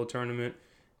the Halo tournament,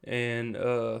 and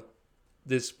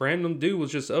this random dude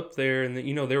was just up there, and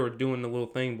they were doing the little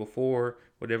thing before,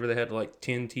 whatever, they had like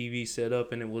 10 TVs set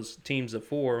up, and it was teams of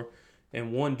 4,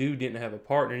 and one dude didn't have a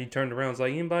partner, and he turned around and was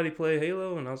like, anybody play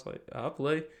Halo? And I was like, I'll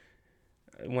play.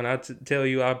 When I tell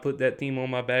you I put that team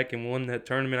on my back and won that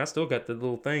tournament, I still got the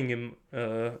little thing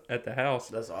at the house.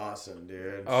 That's awesome,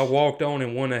 dude. I walked on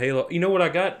and won a Halo. You know what I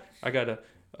got? I got a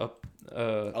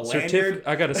certificate.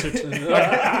 I got a certificate. You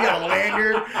got a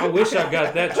lanyard? I wish I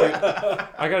got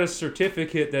that. I got a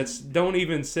certificate that's don't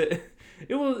even say.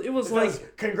 It was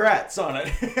like congrats on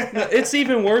it. It's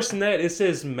even worse than that. It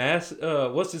says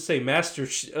what's it say? Master.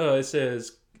 It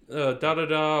says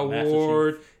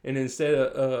award, and instead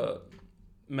of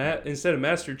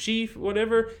Master Chief,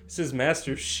 whatever, it says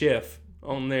Master Chef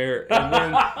on there. And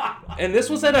then, and this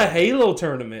was at a Halo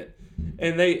tournament.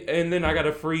 And then I got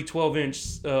a free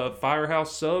 12-inch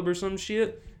Firehouse sub or some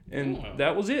shit. And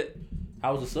that was it.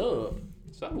 How was the sub?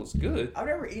 Sub was good. I've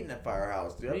never eaten at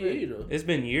Firehouse, dude. Me either. It's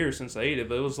been years since I ate it,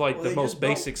 but it was like the most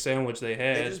basic sandwich they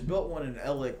had. They just built one in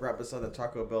LA right beside the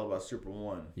Taco Bell by Super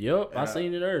One. Yep, I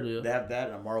seen it earlier. They have that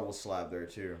and a marble slab there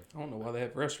too. I don't know why they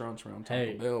have restaurants around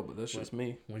Taco Bell, but that's just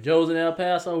me. When Joe's in El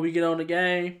Paso, we get on the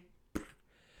game.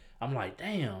 I'm like,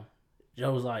 damn.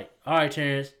 Joe's like, all right,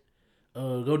 Terrence,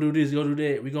 go do this, go do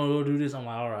that. We gonna go do this. I'm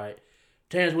like, all right.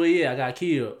 Terrence, where you at? I got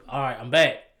killed. All right, I'm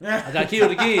back. I got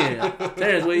killed again.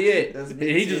 Terrence, where you at?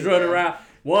 He just running around.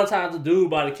 One time the dude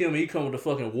about to kill me, he come with a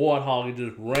fucking warthog and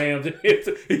just rammed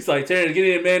it. He's like, Terrence, get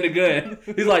in, man, the gun.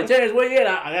 He's like, Terrence, where you at?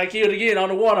 I got killed again on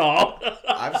the warthog.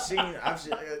 I've seen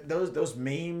those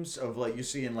memes of like you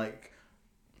see in like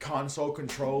console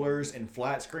controllers and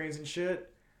flat screens and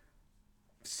shit.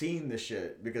 Seen the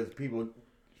shit because people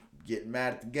get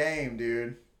mad at the game,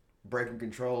 dude. Breaking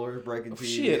controllers, breaking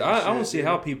TVs. Shit, I don't see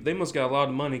how people. They must got a lot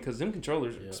of money because them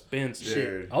controllers are expensive.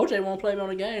 Shit, OJ won't play me on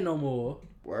the game no more.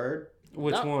 Word.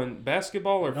 Which one?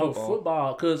 Basketball or football? No,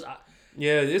 football. Cause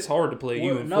yeah, it's hard to play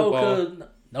you in football.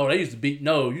 No, they used to beat.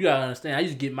 No, you gotta understand. I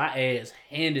used to get my ass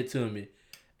handed to me,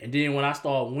 and then when I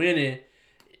start winning,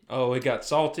 it got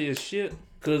salty as shit.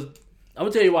 Cause I'm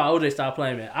gonna tell you why OJ stopped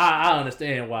playing me. I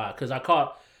understand why. Cause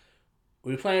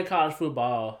we were playing college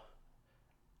football.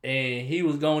 And he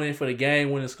was going in for the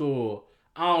game-winning score.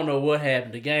 I don't know what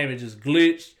happened. The game had just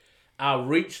glitched. I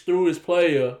reached through his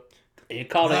player and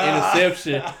caught an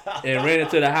interception and ran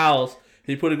into the house.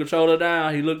 He put the controller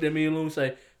down. He looked at me and Lou and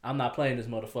say, I'm not playing this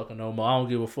motherfucker no more. I don't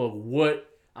give a fuck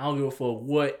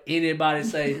what anybody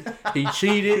say. He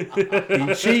cheated.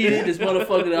 He cheated. This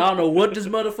motherfucker. I don't know what this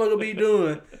motherfucker be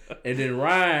doing. And then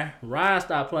Ryan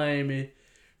stopped playing me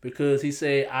because he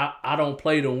said, I don't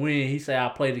play to win. He said, I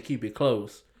play to keep it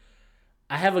close.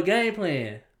 I have a game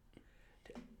plan.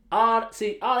 All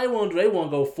they want to do, they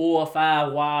want to go 4 or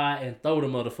 5 wide and throw the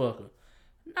motherfucker.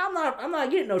 I'm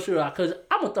not getting no shot because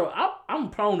I'm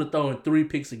prone to throwing 3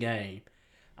 picks a game.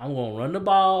 I'm gonna run the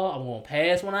ball. I'm gonna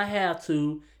pass when I have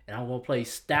to, and I'm gonna play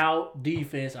stout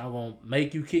defense. I'm gonna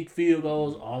make you kick field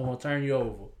goals, or I'm gonna turn you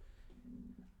over.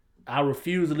 I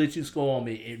refuse to let you score on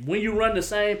me. And when you run the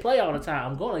same play all the time,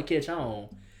 I'm gonna catch on.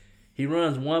 He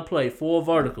runs one play, 4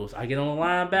 verticals. I get on the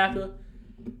linebacker.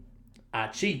 I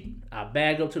cheat. I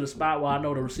bag up to the spot where I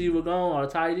know the receiver gone or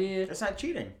the tight end. That's not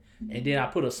cheating. And then I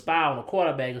put a spy on the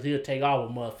quarterback because he'll take off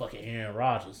with motherfucking Aaron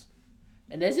Rodgers.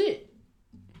 And that's it.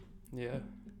 Yeah.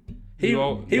 He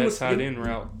was tight end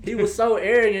route. He was so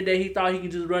arrogant that he thought he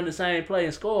could just run the same play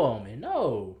and score on me.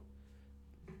 No.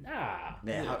 Nah.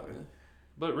 Man,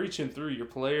 But reaching through your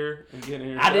player and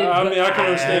getting I didn't- I mean, I can I-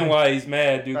 understand why he's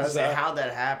mad, dude. I 'cause say, how'd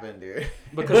that happen, dude?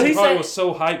 because But he he probably said- was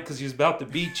so hyped because he was about to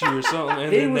beat you or something,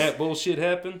 and He then was- that bullshit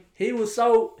happened. He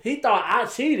thought I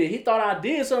cheated. He thought I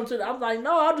did something to. I'm like,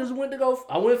 no, I just went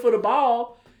I went for the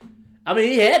ball. I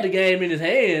mean, he had the game in his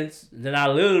hands. And then I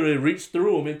literally reached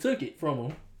through him and took it from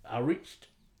him. I reached.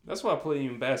 That's why I play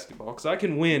even basketball, because I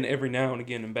can win every now and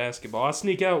again in basketball. I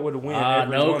sneak out with a win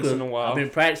every once in a while. I've been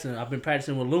practicing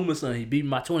with Lumason. He beat me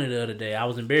by 20 the other day. I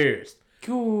was embarrassed.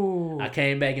 Cool. I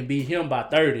came back and beat him by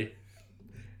 30.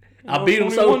 I No beat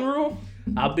him 21 rule?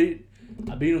 I beat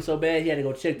him so bad he had to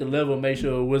go check the level and make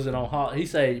sure it wasn't on Hall. He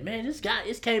said, "Man, this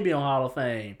can't be on Hall of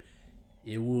Fame."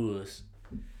 It was.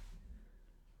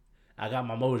 I got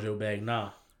my mojo back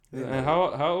now. And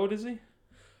how old is he?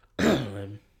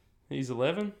 11. He's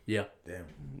 11? Yeah. Damn.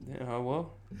 Yeah,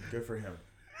 well, Good for him.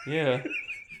 yeah.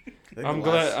 I think I'm the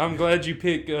glad. last- I'm glad you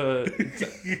pick a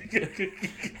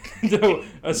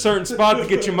certain spot to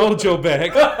get your mojo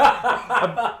back.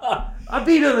 I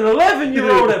beat an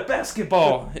 11-year-old at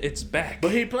basketball. It's back.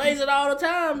 But he plays it all the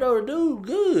time, though. The dude,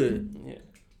 good. Yeah.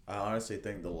 I honestly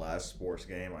think the last sports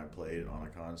game I played on a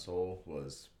console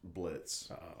was Blitz.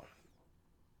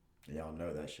 Y'all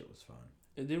know that shit was fun.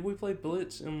 Did we play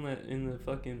Blitz in the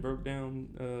fucking broke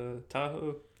down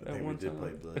Tahoe I at think one we did time?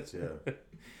 play Blitz, yeah.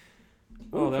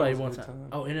 Oh, We that played was a one good time.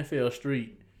 Oh, NFL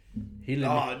Street. He let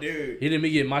Oh, dude. me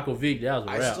get Michael Vick. That was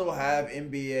a I rap. still have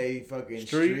NBA fucking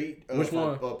Street? Street. Which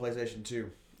for, one? PlayStation 2.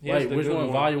 He has Wait, the which good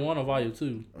one? Volume 1 or Volume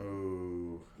 2?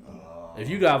 Oh. If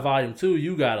you got Volume 2,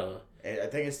 you got I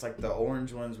think it's like the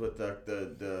orange ones with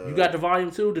the You got the Volume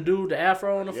 2, the dude, the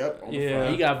afro on the Yep. On the Yeah.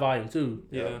 front. He got Volume 2.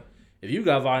 Yeah. If you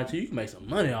got Volume 2, you can make some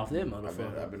money off that I've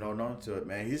motherfucker. been holding on to it,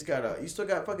 man. You still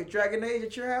got fucking Dragon Age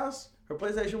at your house for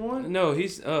PlayStation 1? No,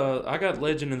 he's I got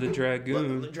Legend of the The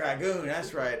Dragoon Dragoon,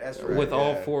 that's right. with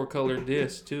all yeah. 4 color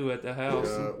discs too at the house.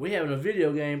 Yeah. We having a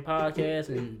video game podcast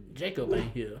and Jacob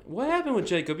ain't here. What happened with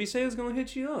Jacob? He said he was gonna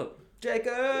hit you up.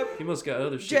 Jacob! He must got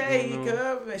other shit going on.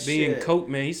 Jacob! And Being shit. coke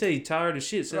man, he said he tired of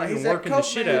shit. Said Right, he's he's been that working the coke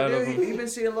shit man, out of dude. him. He been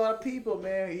seeing a lot of people,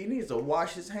 man. He needs to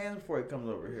wash his hands before he comes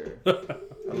over here.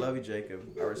 I love you, Jacob.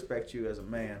 I respect you as a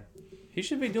man. He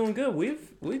should be doing good.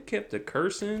 We've kept the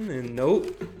cursing and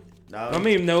nope. No, I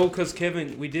mean no, because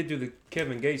we did do the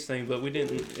Kevin Gates thing, but we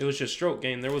didn't. It was just stroke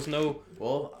game. There was no.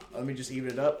 well, let me just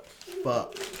even it up.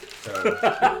 Fuck.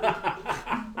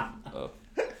 So,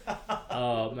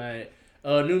 Oh man.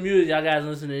 New music. Y'all guys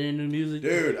listen to any new music?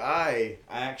 dude, I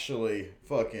actually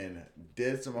fucking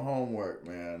did some homework,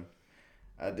 man.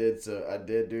 I did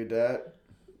do that.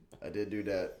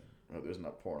 Oh, there's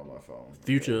not porn on my phone.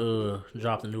 Future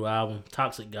dropped a new album,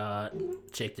 Toxic God.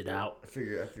 Checked it out. I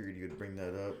figured you'd bring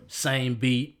that up. Same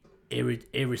beat.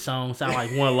 Every song sound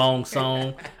like one long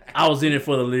song. I was in it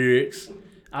for the lyrics.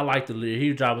 I like the lyrics. He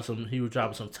was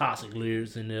dropping some toxic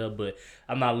lyrics in there, but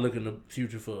I'm not looking to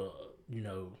Future for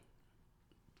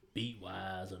beat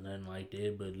wise or nothing like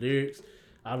that. But lyrics,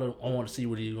 I want to see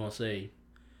what he's gonna say.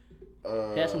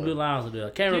 Had some good lines in there. I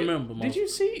can't remember. Did you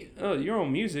see? You're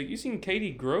on music. You seen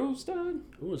Katie Groves, dog?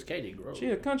 Who was Katie Grove? She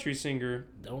a country singer.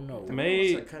 Don't know.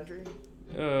 May What's that country?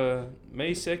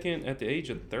 May 2nd at the age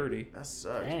of 30. That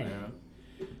sucks, Dang. man.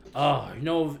 Oh, you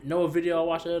know a video I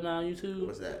watched the other night on YouTube?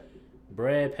 What's that?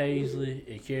 Brad Paisley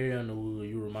and Carrie Underwood.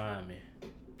 You remind me.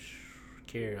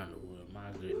 Carrie Underwood.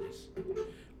 My goodness.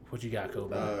 What you got,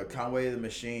 Kobe? Conway the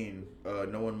Machine.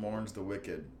 No One Mourns the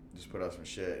Wicked. Just put out some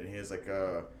shit, and he has like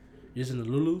You listen to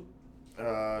Lulu?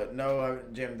 no, I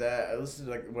jammed that. I listened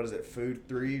to like what is it, Food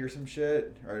 3 or some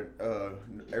shit, or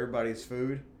Everybody's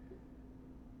Food.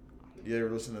 You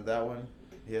ever listen to that one?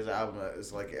 He has an album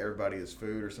that's like Everybody is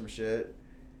Food or some shit.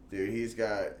 Dude,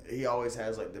 he always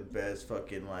has like the best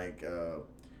fucking like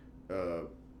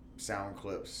sound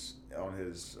clips on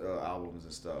his albums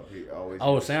and stuff. He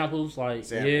always Samples like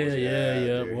Samples, yeah.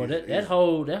 dude. Well, that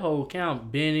whole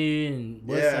count Benny and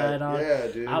Westside on. Yeah,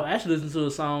 dude. I actually listened to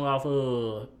a song off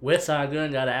of Westside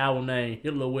Gun got an album named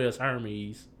Hitler Wears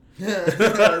Hermes.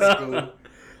 That's cool.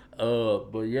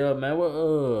 But yeah, man,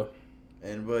 what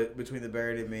But Between the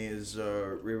Buried and Me is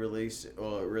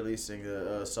releasing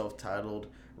a self-titled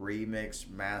remix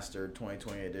mastered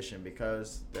 2020 edition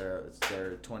because it's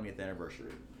their 20th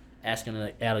anniversary. Asking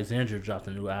Alexandria dropped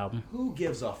a new album. Who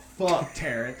gives a fuck,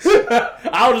 Terrence?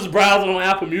 I was just browsing on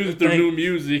Apple Music through new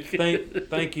music.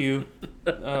 Thank you.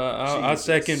 I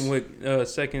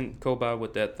second Kobe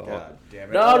with that thought. God damn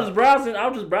it. No, I was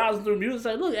just browsing through music.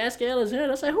 Like, look, Ask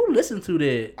Alexandria. I said, who listened to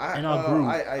that? And I grew.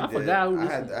 I did. forgot who I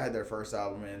listened. had their first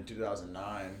album in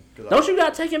 2009. Don't you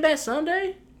got Taking Back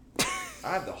Sunday? I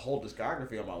have the whole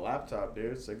discography on my laptop,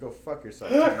 dude. So go fuck yourself,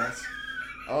 Terrence.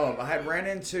 I had ran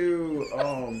into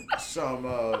some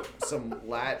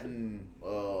Latin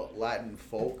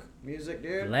folk music,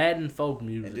 dude. Latin folk And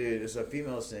music. dude, it's a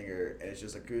female singer, and it's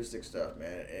just acoustic stuff,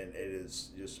 man, and it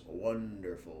is just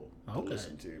wonderful to Okay.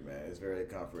 listen to, man. It's very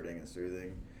comforting and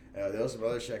soothing. There was some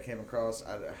other shit I came across.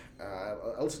 I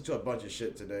listened to a bunch of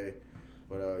shit today,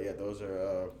 but yeah, those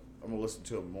are. I'm gonna listen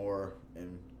to them more,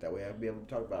 and that way I'll be able to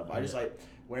talk about it. But I just like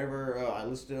whenever I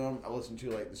listen to them, I listen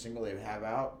to like the single they have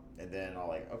out, and then I'll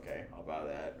like, okay, I'll buy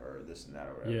that or this and that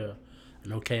or whatever. Yeah. I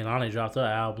know Kaylani dropped her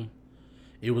album.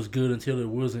 It was good until it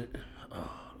wasn't. Oh,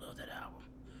 I love that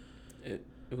album.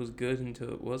 It was good until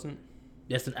it wasn't.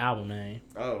 That's an album name.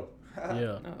 Oh.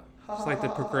 Yeah. No, it's like the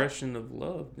progression of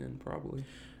love, then probably.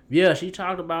 Yeah, she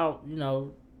talked about,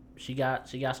 she got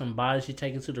some bodies she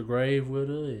taking to the grave with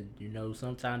her, and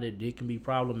sometimes that dick can be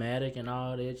problematic and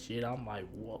all that shit. I'm like,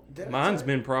 whoa. Mine's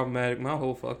been problematic my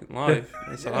whole fucking life,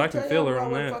 and so I can feel her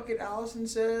on that. What fucking Allison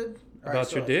said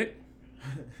About your dick?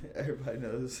 Everybody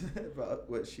knows about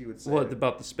what she would say. What,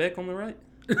 about the speck on the right?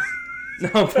 No,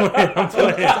 I'm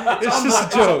playing. It's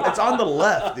just a joke. It's on the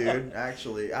left, dude.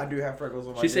 Actually, I do have freckles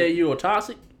on my She dick. said you were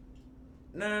toxic?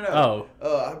 No.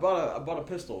 I bought a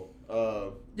pistol.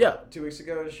 Yeah. 2 weeks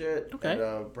ago and shit. Okay.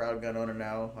 And, proud gun owner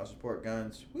now. I support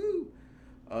guns. Woo.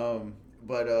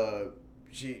 But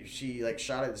she like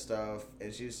shot at stuff,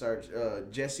 and she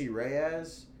started Jessie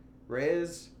Reyes.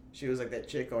 She was like that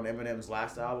chick on Eminem's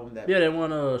last album. Yeah, that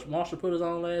one Marshall put us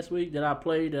on last week that I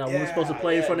played that I wasn't supposed to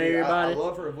play in front of everybody. I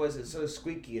love her voice. It's so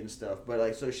squeaky and stuff. But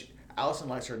like, Allison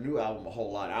likes her new album a whole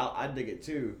lot. I dig it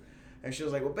too. And she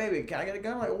was like, "Well, baby, can I get a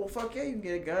gun?" I'm like, "Well, fuck yeah, you can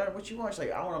get a gun. What you want?" She's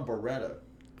like, "I want a Beretta."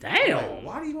 Damn. I'm like,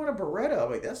 why do you want a Beretta? I'm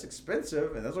like, that's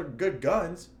expensive, and those are good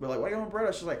guns. But like, why do you want a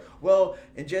Beretta? She's like, well,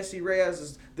 in Jessie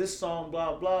Reyes' this song,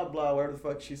 blah blah blah, whatever the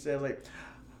fuck she says, like,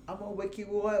 I'm gonna wake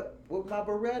you up with my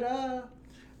Beretta.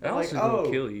 I'm Allison like,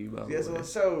 gonna kill you, by the way.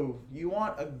 So you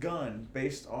want a gun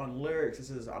based on lyrics that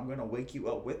says, "I'm gonna wake you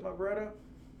up with my Beretta"?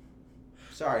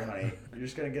 Sorry, honey, you're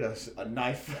just gonna get a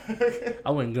knife.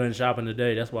 I went gun shopping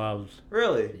today. That's why I was.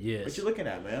 Really? Yes. What you looking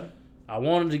at, man? I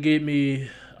wanted to get me.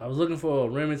 I was looking for a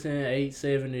Remington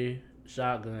 870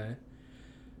 shotgun.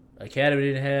 Academy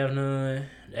didn't have none.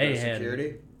 They ain't had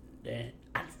security.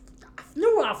 I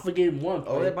knew I was forgetting one.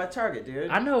 Oh, they're by Target,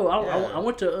 dude. I know. Yeah. I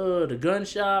went to the gun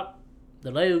shop.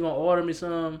 The lady was gonna order me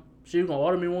some. She was gonna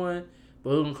order me one,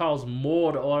 but it was gonna cost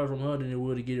more to order from her than it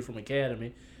would to get it from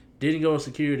Academy. Didn't go to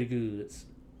Security Goods.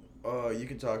 You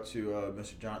can talk to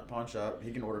Mr. John at the pawn shop.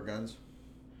 He can order guns.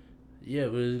 Yeah,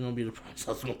 but it's gonna be the price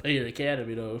I was gonna pay at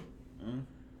Academy though.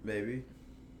 Maybe.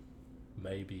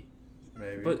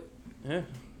 But yeah,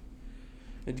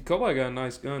 Cowboy got a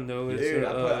nice gun though. It's Dude,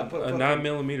 a I put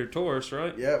 9mm Taurus,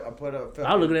 right? Yep, I put up.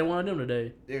 I was looking at one of them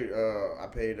today. Dude, I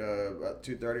paid about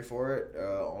 $230 for it.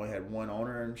 Only had one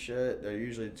owner and shit. They're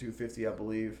usually $250, I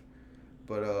believe.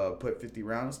 But put 50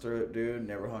 rounds through it, dude.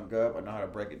 Never hung up. I know how to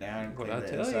break it down. What Clean I the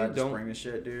tell inside, you, the spring and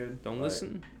shit, dude. Don't Like,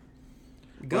 listen.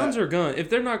 Guns are guns. If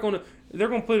they're not gonna, they're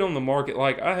gonna put it on the market.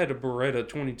 Like I had a Beretta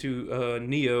 22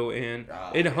 Neo, and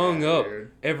it hung up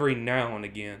every now and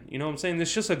again. You know what I'm saying?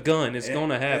 It's just a gun. It's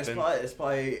gonna happen. It's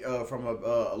probably from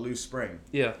a loose spring.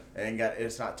 Yeah. And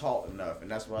it's not taut enough, and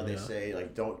that's why they say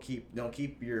like don't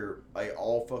keep your like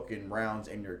all fucking rounds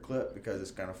in your clip, because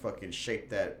it's gonna fucking shape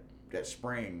that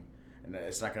spring, and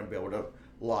it's not gonna be able to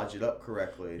lodge it up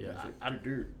correctly. Yeah,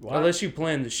 Unless you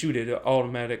plan to shoot it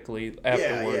automatically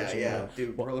afterwards. Yeah.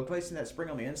 Dude, we're replacing that spring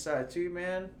on the inside too,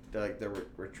 man. The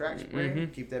retract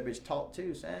spring, keep that bitch taut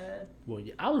too, son. Well,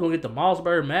 yeah, I was gonna get the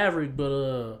Mossberg Maverick,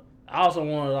 but I also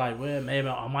want to maybe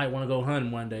I might want to go hunting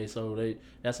one day. So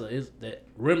that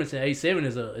Remington 870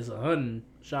 is a hunting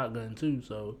shotgun too.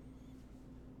 So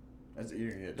That's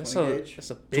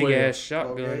a big ass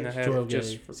shotgun to have 12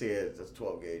 just. gauge. For, See, that's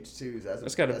 12 gauge too.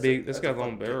 that's got a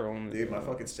long barrel on it. Dude, my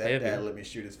fucking stepdad let me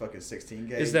shoot his fucking 16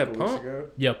 gauge. Is that weeks pump? ago.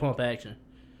 Yeah, pump action.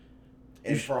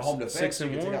 And for home defense, 6 you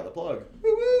and can take 1? out the plug.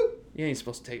 Woo woo. You ain't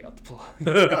supposed to take out the plug.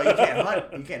 No, you can't hunt.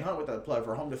 You can't hunt with that plug.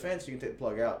 For home defense, you can take the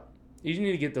plug out. You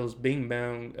need to get those bing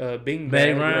Bang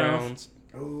bag rounds. rounds.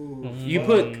 Ooh,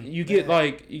 You get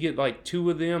like 2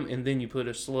 of them, and then you put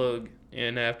a slug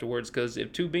in afterwards. Because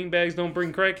if 2 bean bags don't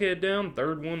bring crackhead down,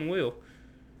 third one will.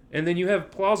 And then you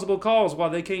have plausible cause why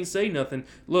they can't say nothing.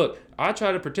 Look, I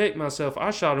try to protect myself.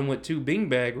 I shot him with 2 bean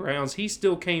bag rounds. He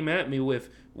still came at me with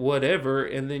whatever,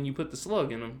 and then you put the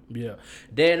slug in him. Yeah,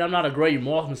 Dad, I'm not a great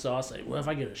marksman, so I say, well, if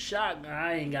I get a shotgun,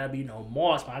 I ain't gotta be no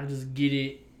marksman. I can just get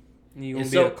it. You're gonna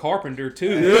be a carpenter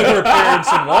too, repairing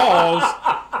some walls.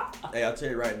 Hey, I'll tell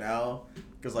you right now,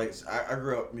 because like I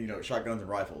grew up, shotguns and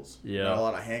rifles. Yeah. Not a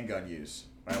lot of handgun use.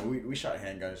 We shot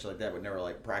handguns and shit like that, but never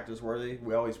like practice worthy.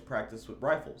 We always practice with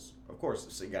rifles, of course.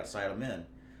 So you got to sight them in,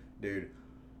 dude.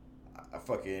 I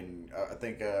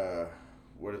think how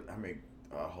many?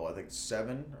 I think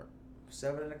seven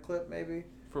in a clip maybe.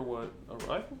 For what? A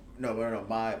rifle? No.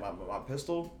 My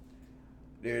pistol,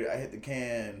 dude. I hit the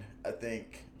can I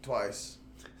think twice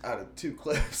out of 2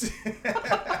 clips.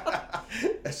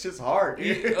 That's just hard,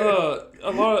 dude. A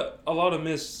lot of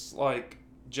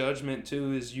judgment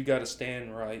too is you got to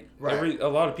stand right. A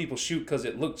lot of people shoot because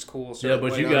it looks cool. Yeah,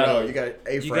 but you got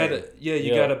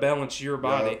to balance your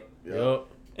body. Yep.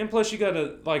 And plus, you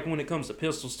gotta when it comes to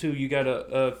pistols too, you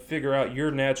gotta figure out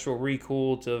your natural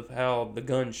recoil to how the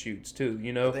gun shoots too.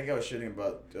 You know. I think I was shooting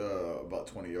about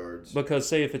 20 yards. Because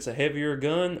say if it's a heavier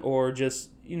gun or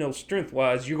just strength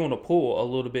wise, you're gonna pull a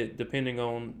little bit depending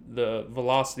on the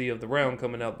velocity of the round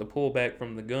coming out, the pullback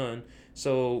from the gun.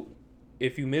 So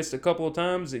if you miss a couple of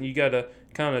times and you gotta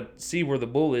kind of see where the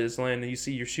bullet is landing, you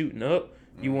see you're shooting up.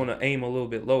 You want to aim a little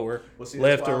bit lower,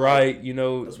 left or right.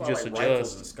 That's why just I like adjust.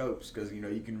 Rifles and scopes because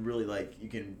you can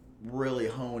really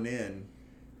hone in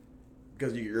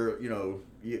because you're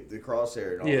the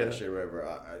crosshair and all that shit.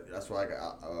 Whatever. That's why I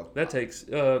got. That takes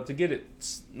to get it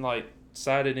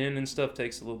sighted in and stuff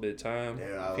takes a little bit of time.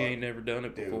 Yeah, if you ain't never done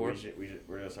it before.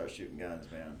 We're gonna start shooting guns,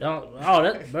 man.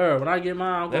 Bro, when I get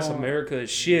mine, that's America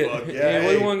shit. Fuck yeah, man,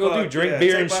 what do you want to go do? Drink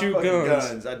beer and shoot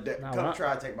guns? Come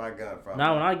try to take my gun from me.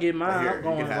 Now when I get mine, Here, I'm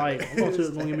going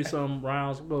gonna give me some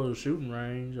rounds. Go to the shooting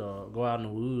range or go out in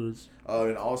the woods. Oh,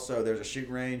 and also there's a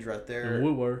shooting range right there in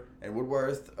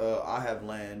Woodworth. I have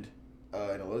land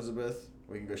in Elizabeth.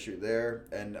 We can go shoot there.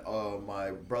 And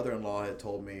my brother-in-law had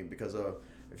told me because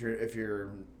if you're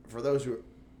for those who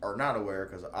are not aware,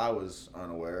 because I was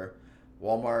unaware,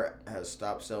 Walmart has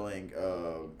stopped selling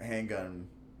handgun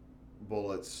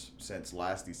bullets since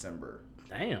last December.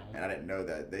 Damn. And I didn't know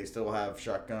that. They still have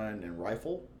shotgun and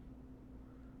rifle,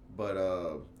 but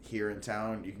here in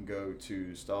town you can go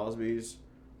to Stallsby's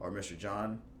or Mr.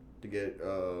 John to get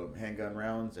handgun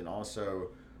rounds, and also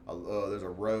there's a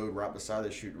road right beside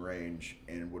the shooting range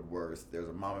in Woodworth. There's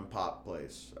a mom and pop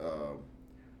place.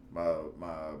 My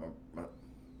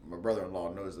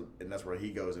brother-in-law knows it, and that's where he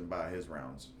goes and buy his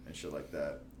rounds and shit like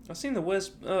that. I seen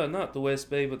not the West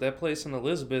Bay, but that place in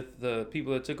Elizabeth. The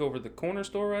people that took over the corner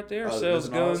store right there sells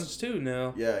guns too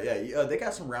now. Yeah. They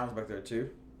got some rounds back there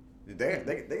too.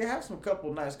 They have some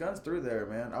couple nice guns through there,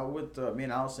 man. Me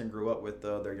and Allison grew up with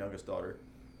their youngest daughter.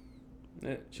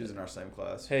 She was in our same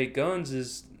class. Hey, guns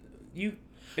is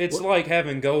It's like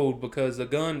having gold because the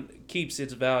gun keeps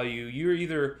its value. You're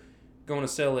either going to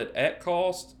sell it at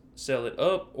cost, sell it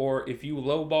up, or if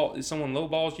someone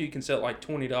lowballs you, you can sell it like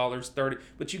 $20, $30,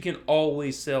 but you can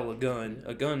always sell a gun.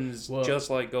 A gun is just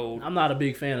like gold. I'm not a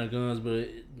big fan of guns, but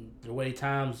the way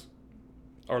times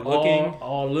are looking.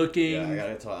 Yeah, I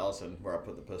gotta tell Allison where I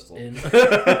put the pistol. And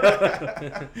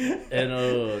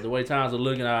the way times are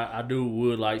looking, I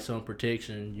would like some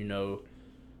protection,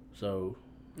 So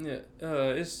yeah,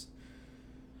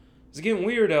 it's getting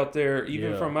weird out there,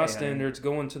 even from my standards.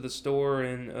 Going to the store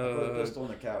and I put a pistol on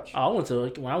the couch. When I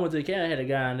went to the camp, I had a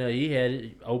guy in there. He had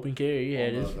it open carry. He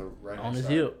had it on his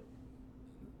hip.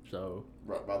 So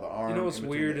right by the arm. You know what's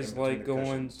weird is like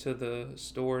going to the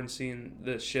store and seeing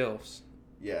the shelves.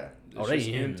 Yeah. It's just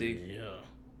empty. Yeah.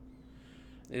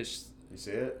 You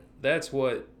see it? That's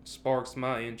what sparks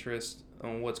my interest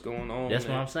on what's going on. That's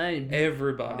what I'm saying.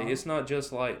 Everybody. It's not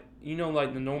just like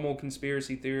the normal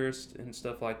conspiracy theorists and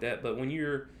stuff like that, but when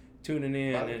you're tuning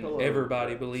in and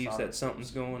everybody believes that something's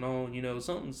going on,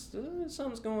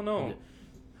 something's going on.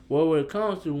 Well, when it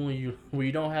comes to when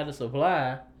you don't have the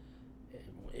supply,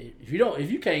 if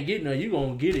you can't get none, you're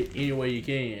gonna get it any way you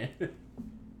can.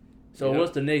 So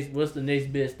what's the next best thing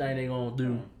they gonna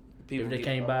do if they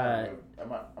can't buy it? I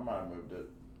might have moved it.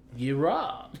 Get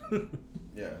robbed.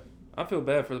 Yeah. I feel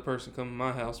bad for the person coming to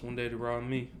my house one day to rob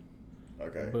me.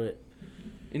 Okay.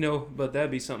 But that'd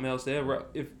be something else.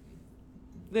 If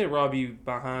they rob you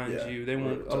behind you, they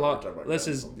won't a lot. Unless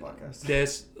it's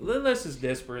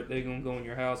desperate, they're gonna go in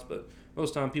your house. But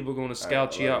most time, people are gonna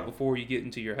scout you out before you get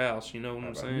into your house. You know what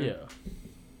I'm saying? Yeah.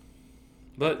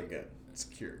 But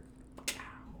secured.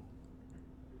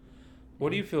 What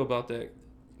do you feel about that,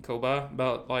 Kobai?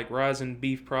 About like rising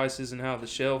beef prices and how the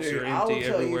shelves are empty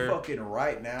everywhere? I will tell you fucking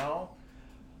right now.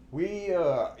 We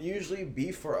usually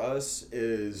beef for us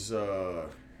is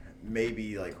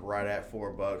maybe like right at $4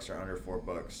 or under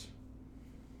 $4.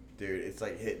 Dude, it's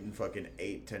like hitting fucking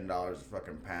 $8-10 a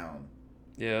fucking pound.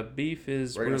 Yeah, beef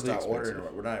is we're really gonna start expensive.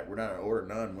 ordering. We're not gonna order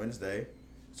none Wednesday,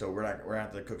 so we're gonna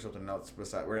have to cook something else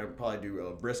beside. We're gonna probably do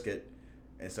a brisket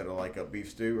instead of like a beef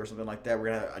stew or something like that. We're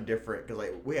gonna have a different because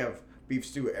like we have beef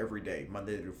stew every day,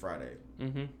 Monday through Friday.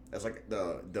 Mm-hmm. That's like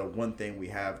the one thing we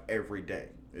have every day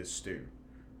is stew.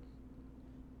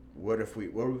 What are we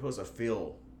supposed to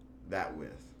fill that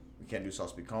with? We can't do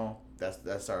sauce piquant.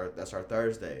 That's our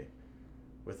Thursday,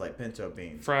 with like pinto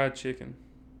beans. Fried chicken.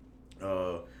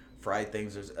 Fried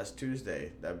things that's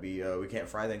Tuesday. That'd be we can't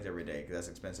fry things every day because that's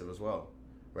expensive as well.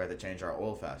 We have to change our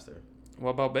oil faster.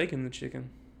 What about baking the chicken?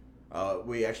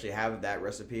 We actually have that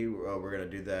recipe. We're gonna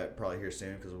do that probably here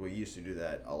soon because we used to do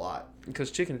that a lot.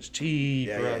 Because chicken is cheap.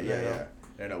 Yeah.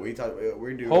 No, we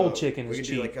do whole chicken we is can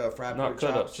cheap. Do like fried not pork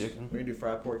cut chops. up chicken. We can do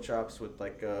fried pork chops with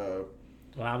like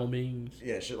lima beans.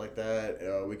 yeah, shit like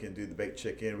that. We can do the baked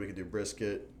chicken. We can do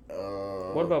brisket.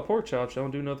 What about pork chops? Y'all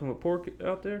don't do nothing with pork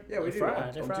out there? Yeah, we do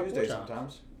fried. They're on fried Tuesday pork chops.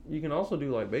 sometimes. You can also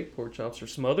do like baked pork chops or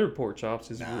smothered pork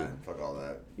chops. Nah, fuck all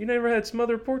that. You never had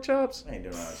smothered pork chops? I ain't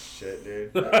doing all that shit,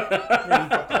 dude. Fuck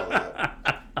all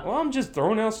that. Well, I'm just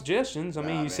throwing out suggestions. I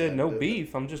mean, Nah, you said man, no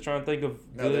beef. I'm just trying to think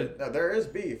of good. There is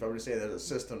beef. I'm just saying there's a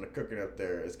system to cooking up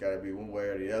there. It's got to be one way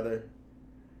or the other.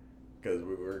 Because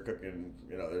we're cooking,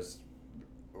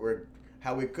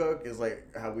 how we cook is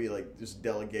like how we like just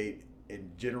delegate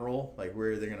in general. Like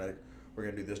we're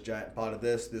gonna do this giant pot of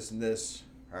this, and this.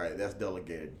 All right, that's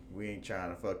delegated. We ain't trying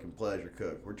to fucking pleasure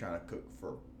cook. We're trying to cook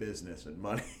for business and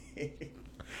money.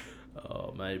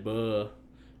 Oh man, but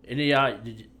any of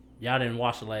y'all didn't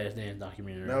watch the Last Dance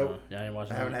documentary? Nope. Huh? Y'all didn't watch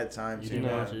it. I haven't had time You to.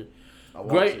 didn't watch it. I want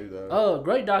Great, to though.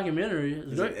 great documentary.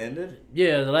 It's Is great. it ended?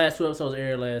 Yeah, the last 2 episodes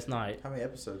aired last night. How many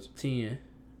episodes? 10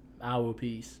 hour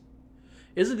piece.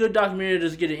 It's a good documentary to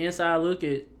just get an inside look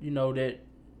at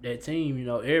that team.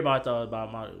 Everybody thought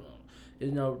about my.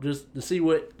 Just to see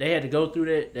what they had to go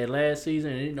through that last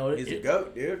season. And, He's a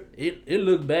goat, dude. It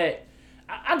looked back.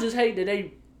 I just hate that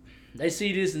they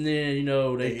see this and then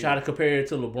they try to compare it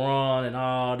to LeBron and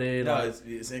all that. No,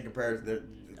 it's in comparison. They're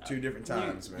two different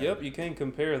times, man. Yep, you can't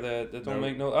compare that. That don't Nope.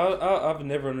 make no. I've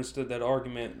never understood that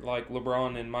argument like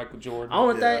LeBron and Michael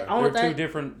Jordan.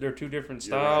 They're two different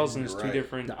styles and it's two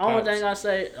different. The only types. thing I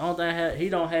say, he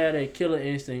don't have that killer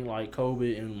instinct like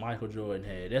Kobe and Michael Jordan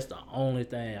had. That's the only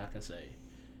thing I can say.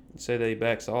 You say that he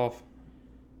backs off.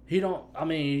 He don't. I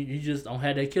mean, he just don't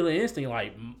have that killer instinct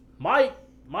like Mike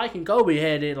and Kobe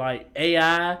had it like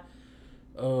AI,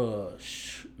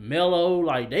 Melo.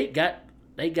 Like they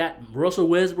got Russell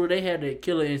Westbrook. They had that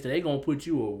killer instinct. They gonna put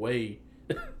you away.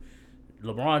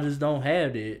 LeBron just don't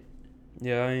have that.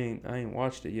 Yeah, I ain't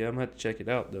watched it yet. I'm gonna have to check it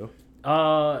out though.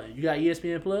 You got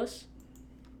ESPN Plus.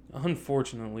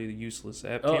 Unfortunately, the useless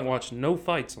app can't watch no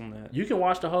fights on that. You can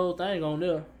watch the whole thing on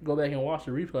there. Go back and watch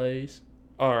the replays.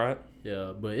 All right.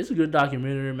 Yeah, but it's a good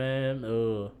documentary, man.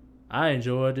 I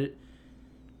enjoyed it.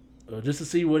 Just to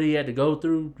see what he had to go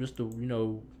through, just to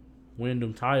win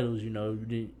them titles. You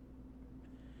didn't.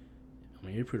 I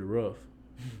mean, it's pretty rough.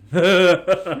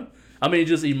 I mean,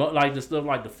 just like the stuff,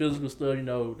 like the physical stuff.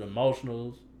 The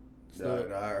emotional. No,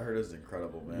 I heard it's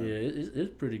incredible, man. Yeah,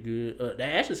 it's pretty good. They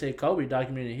actually said Kobe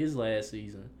documented his last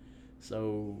season,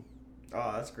 so.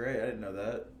 Oh, that's great. I didn't know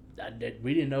that.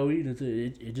 We didn't know either.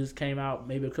 It just came out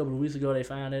maybe a couple of weeks ago. They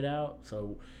found it out.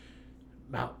 So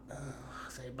about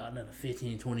another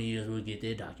 15, 20 years we'll get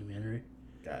that documentary.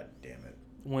 God damn it.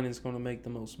 When it's gonna make the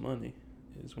most money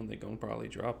is when they're gonna probably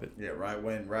drop it. Yeah, right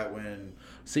when.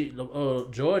 See,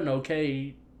 Jordan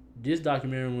okayed this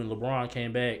documentary when LeBron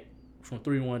came back from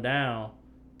 3-1 down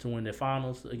to win the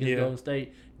finals against Golden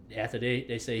State. After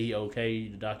they say he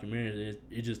okayed the documentary,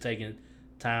 it just taking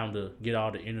time to get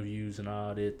all the interviews and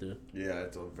all that. Yeah,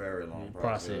 it's a very long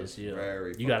process. Yeah,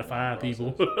 very. You gotta find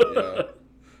people. Yeah.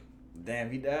 Damn,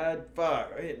 he died.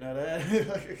 Fuck, I didn't know that.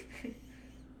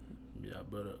 Yeah,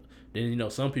 but then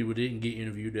some people didn't get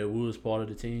interviewed that was part of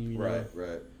the team. Right.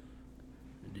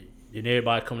 Then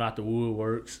everybody coming out the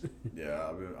woodworks. Yeah,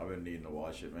 I've been needing to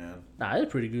watch it, man. Nah,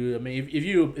 it's pretty good. I mean,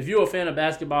 if you're a fan of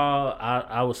basketball,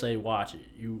 I would say watch it.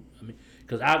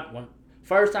 Because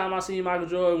first time I seen Michael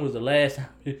Jordan was the last time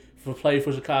he played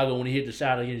for Chicago when he hit the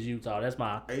shot against Utah. That's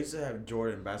my. I used to have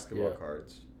Jordan basketball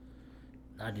cards.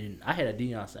 I didn't. I had a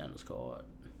Deion Sanders card.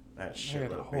 I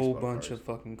had a whole bunch of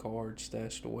fucking cards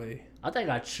stashed away. I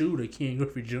think I chewed a King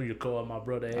Griffey Jr. card my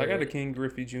brother had. I got a King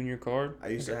Griffey Jr. card. I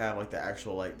used to have like the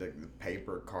actual the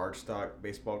paper cardstock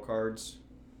baseball cards.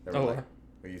 They were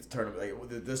when you turn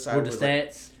them this side with the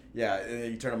stats. Yeah, and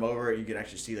then you turn them over, you can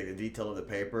actually see the detail of the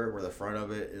paper where the front of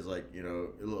it is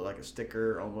it looked like a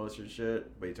sticker almost or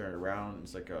shit. But you turn it around,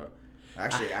 it's like a.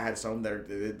 Actually, I had some that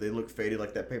they look faded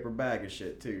like that paper bag and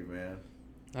shit too, man.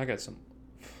 I got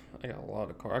a lot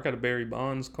of cards. I got a Barry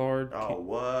Bonds card. Oh,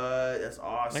 what? That's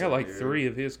awesome. I got 3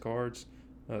 of his cards.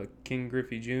 King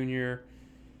Griffey Jr.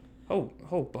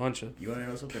 Whole bunch of. You want to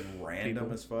know something random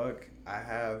People. as fuck? I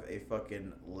have a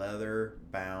fucking leather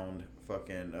bound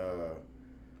fucking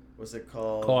what's it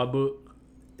called? Card book.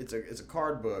 It's a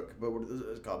card book, but what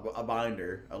is it called? A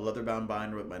binder, a leather bound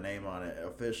binder with my name on it.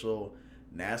 Official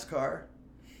NASCAR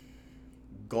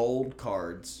gold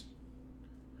cards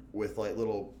with like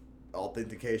little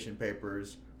authentication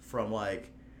papers from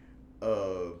like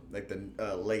the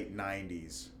late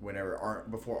 '90s,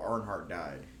 before Earnhardt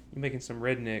died. You're making some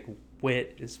redneck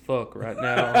wet as fuck right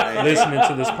now. Listening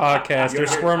to this podcast, they're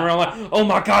squirming around like, "Oh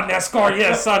my god, NASCAR!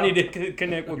 Yes, I need to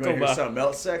connect with You want to hear Koba." something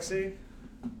else sexy?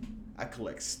 I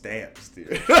collect stamps,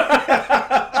 dude.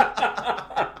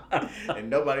 And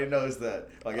nobody knows that.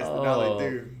 I guess now they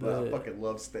do. But I fucking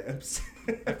love stamps.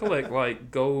 I collect like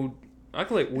gold. I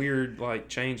collect weird like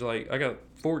change. Like I got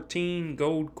 14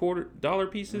 gold $quarter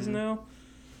pieces now.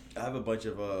 I have a bunch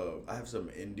of I have some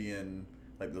Indian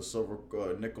like the silver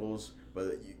nickels,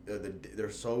 but they're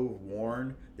so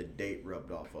worn the date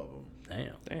rubbed off of them.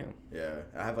 Damn. Yeah,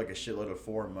 I have like a shitload of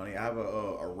foreign money. I have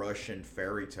a Russian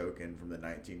ferry token from the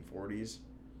 1940s.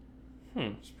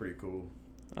 It's pretty cool.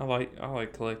 I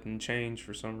like collecting change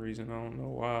for some reason. I don't know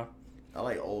why. I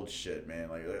like old shit, man.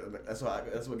 Like that's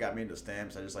what got me into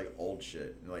stamps. I just like old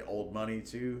shit and like old money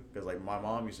too. Cause like my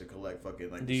mom used to collect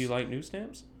fucking like. Do you like new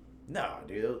stamps? No,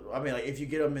 dude. I mean, like if you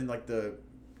get them in like the.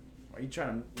 Are you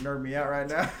trying to nerd me out right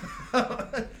now?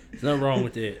 There's nothing wrong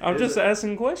with that. I'm just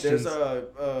asking questions.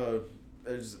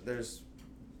 There's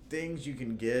things you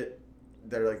can get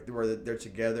that are like where they're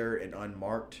together and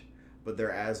unmarked, but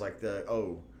they're as like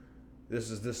this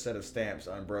is this set of stamps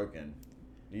unbroken.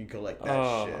 You can collect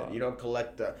that shit. You don't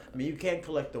collect you can't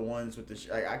collect the ones with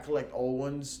the. I collect old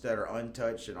ones that are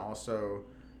untouched and also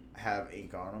have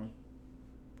ink on them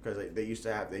because they used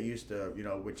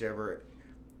to whichever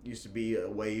used to be a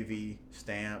wavy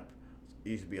stamp,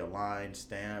 used to be a line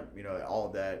stamp. All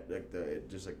of that like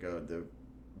the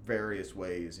various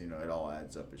ways. It all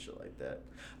adds up and shit like that.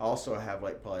 I also have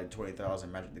like probably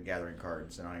 20,000 Magic the Gathering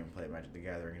cards, and I don't even play Magic the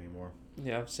Gathering anymore.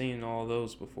 Yeah, I've seen all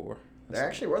those before. They're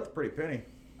actually worth a pretty penny.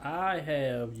 I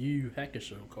have Yu Yu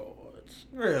Hakusho cards.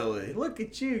 Really? Look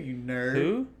at you, you nerd.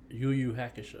 Who? Yu Yu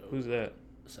Hakusho. Who's that?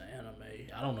 It's an anime.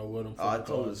 I don't know what I'm. I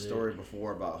told a story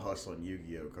before about hustling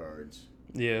Yu-Gi-Oh cards.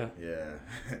 Yeah. Yeah,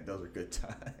 those are good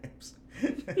times.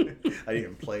 I didn't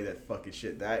even play that fucking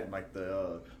shit. That and like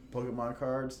the Pokemon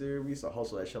cards, dude. We used to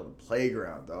hustle that shit on the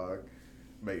playground, dog.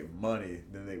 Making money.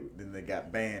 Then they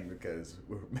got banned because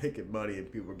we were making money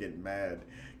and people were getting mad,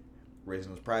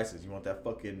 raising those prices. You want that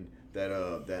fucking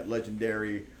that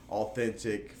legendary,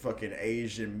 authentic fucking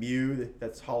Asian Mew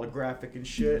that's holographic and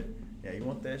shit. Yeah, you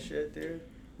want that shit, dude?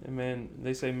 Yeah, man,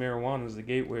 they say marijuana is the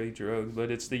gateway drug,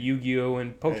 but it's the Yu-Gi-Oh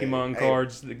and Pokemon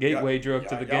cards, the gateway drug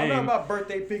to the game. Y'all know about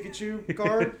Birthday Pikachu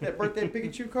card? That Birthday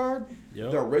Pikachu card? Yep.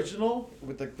 The original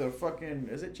with the fucking,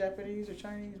 is it Japanese or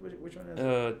Chinese? Which one is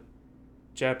it?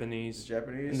 Japanese. It's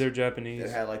Japanese? They're Japanese.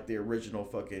 It had like the original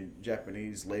fucking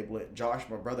Japanese label. Josh,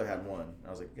 my brother, had one.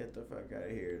 I was like, get the fuck out of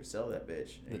here. Sell that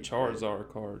bitch. The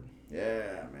Charizard card.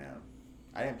 Yeah, man.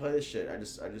 I didn't play this shit. I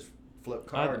just flip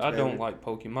cards. I don't like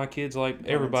Pokemon. My kids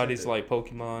everybody's like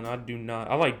Pokemon. I do not.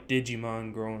 I like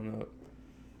Digimon growing up.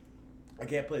 I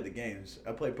can't play the games.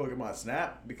 I played Pokemon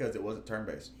Snap because it wasn't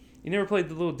turn-based. You never played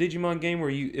the little Digimon game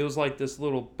where it was like this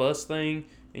little bus thing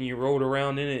and you rolled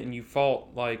around in it and you fought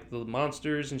like the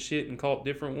monsters and shit and caught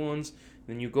different ones.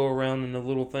 Then you go around in the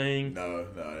little thing. No,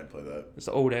 I didn't play that. It's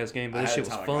an old ass game, but this shit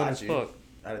was fun as fuck.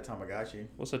 I had a Tamagotchi.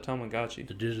 What's a Tamagotchi?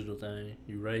 The digital thing.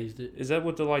 You raised it. Is that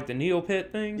what the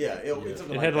Neopet thing? Yeah,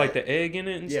 it had like the egg in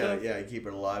it and stuff. Yeah, you keep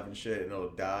it alive and shit, and it'll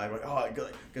die.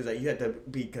 Because you had to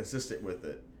be consistent with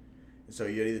it. So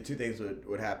you had either two things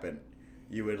would happen.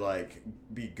 You would like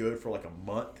be good for like a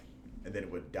month, and then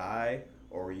it would die,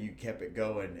 or you kept it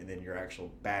going, and then your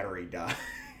actual battery died,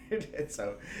 and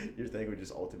so your thing would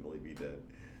just ultimately be dead.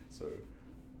 So.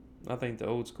 I think the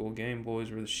old school Game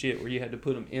Boys were the shit where you had to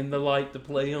put them in the light to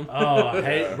play them. Oh,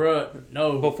 hey, bro,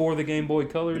 no. Before the Game Boy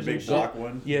Colors, the big block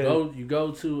one. Yeah. You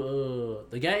go to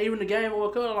the game, even the Game Boy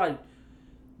Color. Like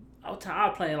I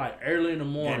was playing like early in the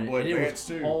morning, Game Boy and it Advance,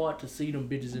 was too. hard to see them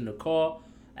bitches in the car.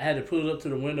 I had to put it up to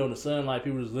the window in the sunlight.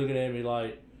 People was looking at me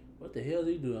like, "What the hell is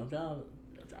he doing?" I'm trying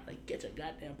to get your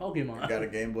goddamn Pokemon. I got a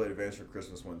Game Boy Advance for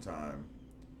Christmas one time.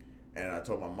 And I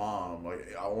told my mom,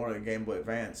 like, I wanted a Game Boy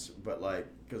Advance, but, like,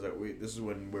 because this is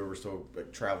when we were still,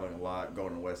 like, traveling a lot,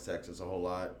 going to West Texas a whole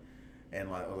lot.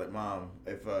 And, like, I was like, Mom,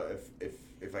 if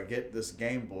I get this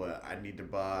Game Boy, I need to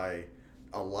buy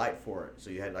a light for it. So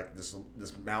you had, like, this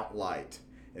mount light.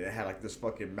 And it had, like, this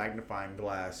fucking magnifying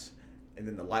glass. And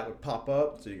then the light would pop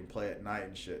up so you can play at night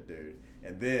and shit, dude.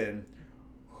 And then,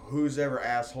 who's ever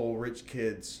asshole rich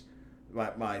kids. My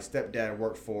stepdad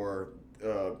worked for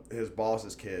his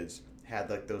boss's kids. Had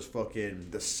like those fucking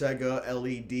the Sega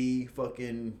LED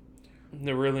fucking.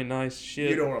 The really nice shit.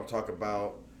 You know what I'm talking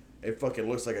about. It fucking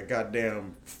looks like a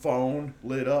goddamn phone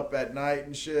lit up at night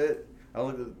and shit. I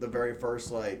looked at the very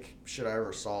first like shit I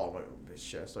ever saw. I'm like,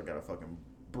 shit, I still got a fucking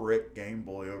brick Game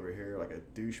Boy over here like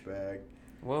a douchebag.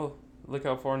 Well, look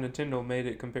how far Nintendo made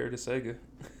it compared to Sega.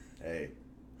 Hey,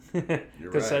 you're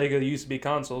Because right. Sega used to be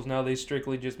consoles, now they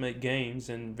strictly just make games,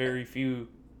 and very few,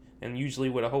 and usually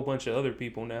with a whole bunch of other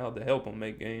people now to help them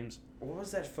make games. What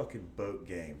was that fucking boat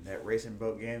game? That racing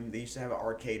boat game? They used to have an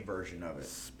arcade version of it.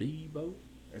 Speedboat.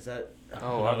 Is that?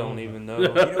 Oh, I don't even know. You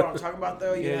know what I'm talking about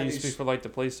though? You Yeah, had it used to be these, for like the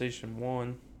PlayStation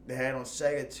 1. they had on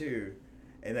Sega too,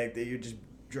 and like you just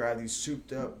drive these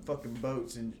souped up fucking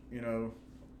boats, and you know,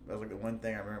 that was like the one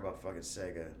thing I remember about fucking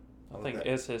Sega. I think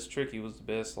SS Tricky was the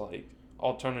best like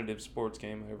alternative sports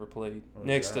game I ever played. What was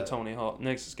Next that? to Tony Hawk,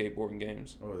 next to skateboarding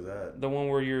games. What was that? The one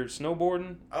where you're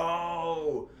snowboarding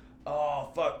Oh,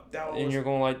 fuck, that was. and you're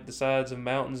going like the sides of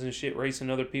mountains and shit,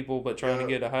 racing other people, but trying to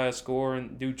Yeah. get a high score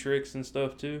and do tricks and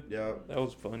stuff too. Yeah, That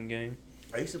was a fun game.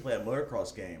 I used to play a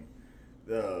motocross game,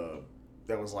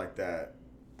 that was like that,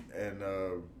 and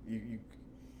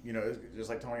you know, it's just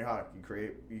like Tony Hawk.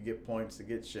 You get points to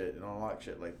get shit and unlock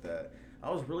shit like that.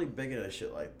 I was really big into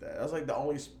shit like that. That was like the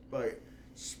only like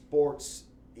sports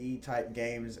type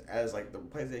games as like the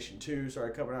PlayStation 2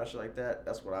 started coming out, shit like that.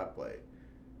 That's what I played.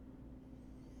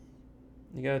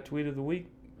 You got a tweet of the week,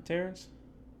 Terrence?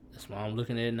 That's what I'm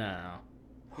looking at now.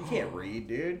 You can't read,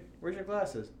 dude. Where's your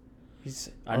glasses?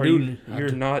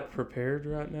 You're not prepared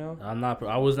right now?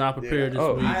 I was not prepared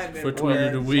Yeah. this I have week been for tweet of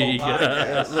prepared the this week. whole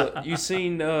podcast. Look, you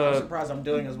seen I'm surprised I'm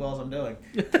doing as well as I'm doing.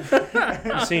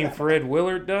 you seen Fred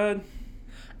Willard died?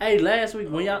 Hey, last week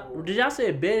when y'all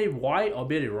say Betty White or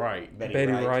Betty Wright?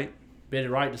 Betty Wright. Betty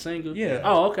Wright, the singer. Yeah.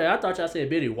 Oh, okay. I thought y'all said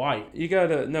Betty White. You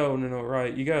gotta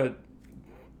right. You gotta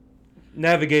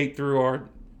navigate through our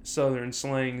southern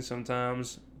slang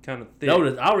sometimes. Kind of thick. I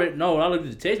looked at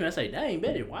the text and I say, "Dang,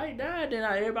 Betty White died." Then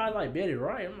everybody like Betty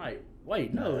Wright. I'm like,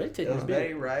 wait, no, they It taking was Betty.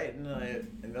 Betty Wright, and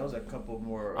there was a couple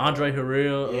more. Andre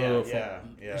Harrell. Yeah.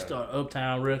 He started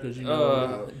Uptown Records. You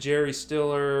know. Jerry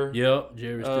Stiller. Yep,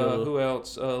 Jerry Stiller. Who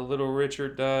else? Little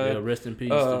Richard died. Yeah, rest in peace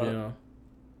to them.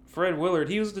 Fred Willard.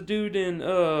 He was the dude in. I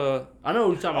know what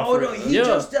you're talking about. Oh Fred. no, he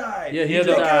just died. Yeah, he Yeah,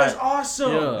 just That guy was died.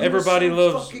 awesome. Yeah. He Everybody was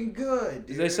so loves- fucking good.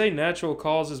 Dude. They say Natural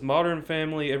Causes, Modern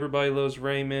Family, Everybody Loves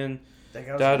Raymond. That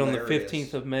guy was Died on the hilarious.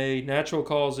 15th of May. Natural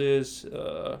Causes.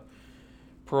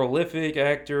 Prolific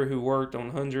actor who worked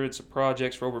on hundreds of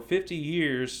projects for over 50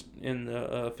 years in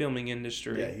the filming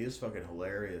industry. Yeah, he was fucking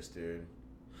hilarious, dude.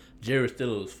 Jerry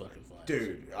Stiller was fucking fun.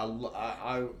 Dude, I love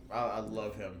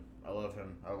him. I love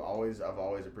him. I've always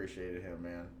appreciated him,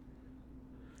 man.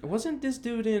 Wasn't this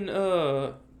dude in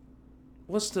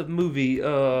what's the movie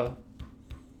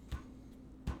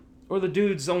or the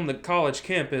dude's on the college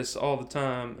campus all the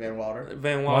time? Van Wilder.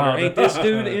 Van Wilder. Wilder. Ain't this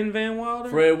dude in Van Wilder?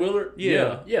 Fred Willard.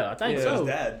 Yeah. Yeah, I think Yeah. This is so.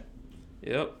 Dad,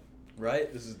 Yep.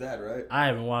 right? This is Dad, right? I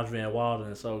haven't watched Van Wilder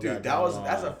in so Dude, goddamn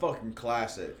that's a long. fucking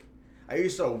classic. I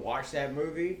used to watch that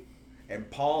movie and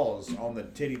pause on the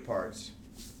titty parts.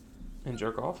 And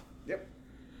jerk off. Yep.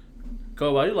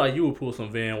 Kobe, you would pull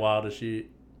some Van Wilder shit.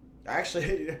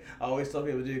 Actually, I always tell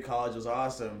people, dude, college was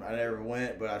awesome. I never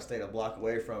went, but I stayed a block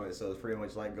away from it, so it's pretty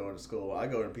much like going to school. I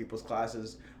go to people's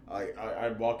classes.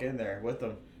 I'd walk in there with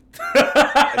them.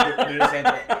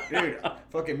 Dude,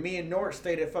 fucking me and Nort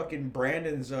stayed at fucking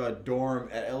Brandon's dorm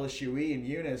at LSUE in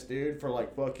Eunice, dude, for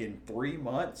like fucking 3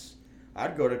 months.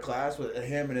 I'd go to class with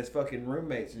him and his fucking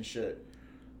roommates and shit.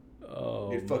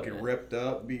 Oh, Get fucking man. ripped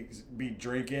up, be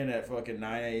drinking at fucking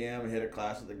 9 a.m. and hit a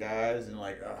class with the guys, and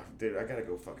like, dude, I gotta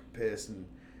go fucking piss. And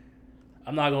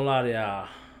I'm not gonna lie to y'all.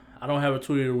 I don't have a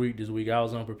tweet of the week this week. I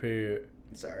was unprepared.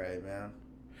 it's alright, man.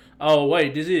 Oh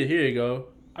wait, this is here you go.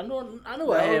 I know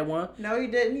I had one. No, you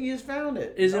didn't. You just found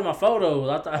it. It's in my photos.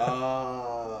 I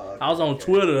thought I was on okay.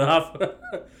 Twitter.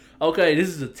 Okay, this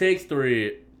is a text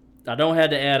thread. I don't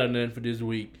have to add or nothing for this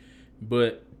week,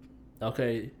 but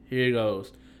okay, here it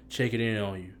goes. Check it in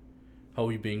on you.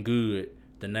 Hope you been good.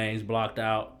 The name's blocked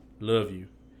out. Love you.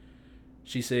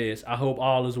 She says, I hope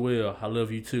all is well. I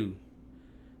love you too.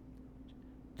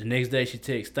 The next day she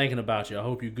texts, thinking about you. I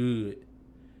hope you good.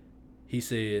 He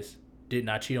says, didn't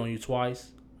I cheat on you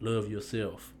twice? Love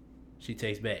yourself. She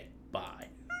texts back, bye.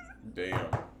 Damn.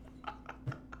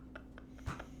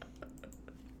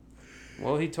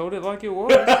 Well, he told it like it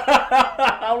was.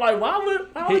 I'm like, why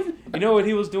would You know what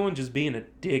he was doing? Just being a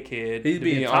dickhead. He's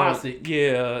being toxic.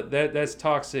 Yeah, that's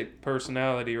toxic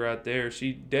personality right there.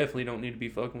 She definitely don't need to be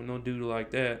fucking with no dude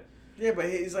like that. Yeah, but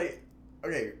he's like,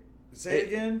 okay, say it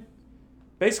again.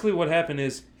 Basically, what happened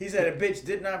is He said a bitch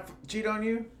did not cheat on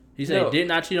you. He said, No. did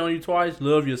not cheat on you twice?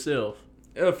 Love yourself.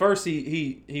 first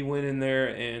he went in there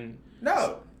and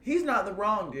No, he's not in the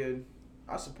wrong, dude.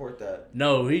 I support that.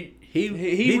 No, he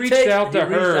reached out to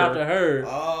her.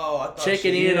 Oh, I thought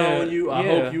checking she in Yeah, on you. I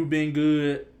yeah. hope you been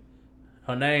good.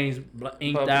 Her name's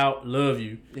inked out. Love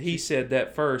you. he said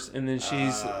that first, and then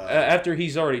she's after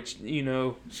he's already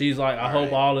She's like, I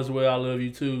hope Alright. all is well. I love you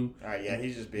too. All right, yeah,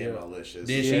 he's just being malicious.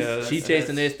 Then Yeah, she texts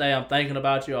the next day, I'm thinking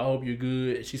about you. I hope you're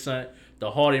good. She sent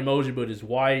the heart emoji, but it's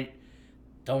white.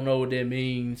 Don't know what that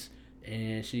means.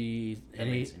 And That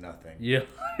means nothing. yeah.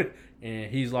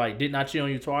 And he's like, didn't I cheat on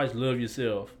you twice? Love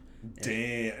yourself.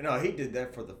 Damn. No, he did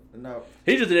that for the no.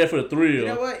 He just did that for the thrill. You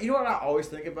know what? You know what I always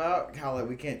think about? How like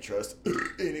we can't trust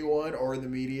anyone or the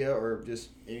media or just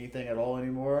anything at all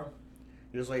anymore.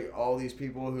 There's like all these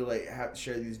people who like have to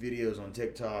share these videos on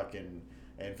TikTok and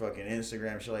fucking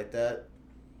Instagram shit like that.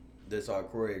 That's all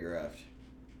choreographed.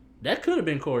 That could have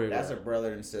been choreographed. That's a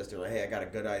brother and sister. Like, hey, I got a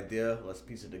good idea. Let's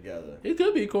piece it together. It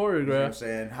could be You know what I'm choreographed.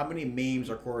 saying? How many memes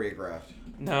are choreographed?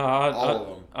 No,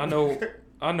 All of them.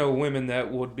 I know women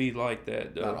that would be like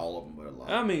that though. Not all of them, but a lot.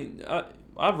 I mean,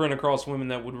 I've run across women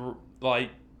that would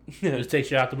like Just takes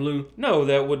you out the blue. no,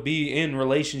 that would be in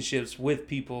relationships with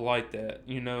people like that.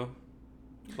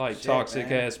 Like Shit, toxic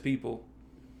man. ass people.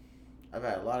 I've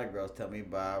had a lot of girls tell me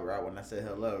bye right when I said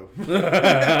hello.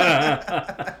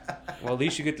 Well, at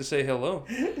least you get to say hello.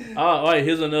 Oh, wait,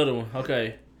 here's another one.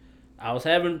 Okay. I was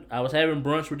having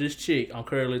brunch with this chick I'm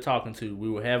currently talking to. We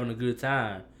were having a good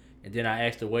time. And then I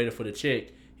asked the waiter for the check.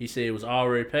 He said it was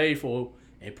already paid for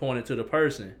and pointed to the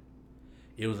person.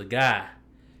 It was a guy.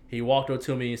 He walked up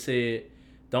to me and said,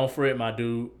 "Don't fret, my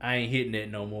dude. I ain't hitting that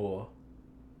no more."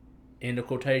 In the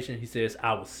quotation, he says,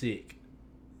 "I was sick."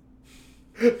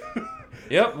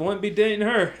 Yep, wouldn't be dating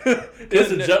her.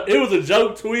 It was a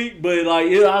joke tweet, but like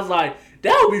I was like,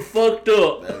 that would be fucked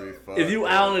up. That'd be fucked If you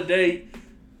up. out on a date,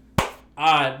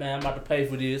 all right, man, I'm about to pay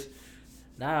for this.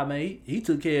 Nah, man, he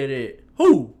took care of that.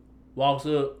 Who walks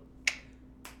up?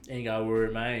 Ain't got to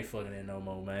worry, man. I ain't fucking that no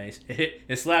more, man.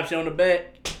 It slaps you on the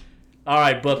back. All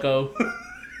right, bucko.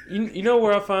 You know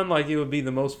where I find like it would be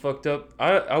the most fucked up?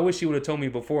 I wish you would have told me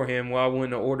beforehand why I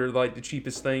wouldn't order like the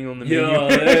cheapest thing on the menu.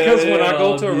 Because when I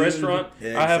go to a restaurant,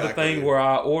 Yeah, I have a exactly. thing where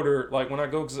I order like when I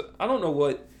go, cause I don't know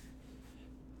what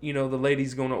the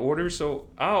lady's gonna order, so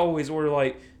I always order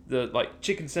like the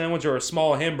chicken sandwich or a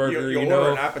small hamburger. You'll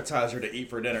order an appetizer to eat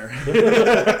for dinner.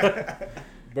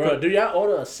 Bro, do y'all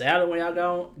order a salad when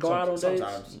y'all go out on dates?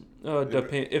 Sometimes.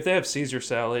 Depend if they have Caesar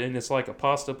salad and it's like a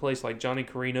pasta place like Johnny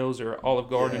Carino's or Olive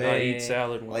Garden, Yeah. I eat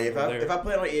salad when Like I'm there. if I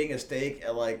plan on eating a steak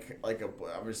at like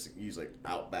I'm just use like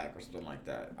Outback or something like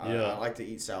that. Yeah. I like to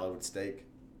eat salad with steak.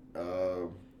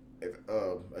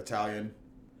 Italian,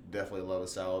 definitely love a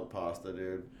salad, pasta,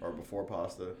 dude, or before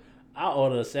pasta. I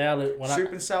order a salad when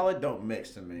Soup and salad don't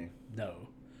mix to me. No.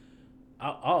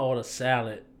 I order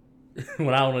salad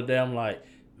when I on a day. I'm like,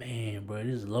 man, bro,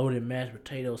 this loaded mashed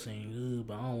potato seems good,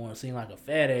 but I don't want to seem like a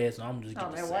fat ass, so I'm just Oh get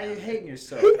the man, salad. why are you hating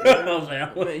yourself? You know man? what I'm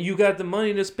saying? Man, you got the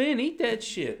money to spend, eat that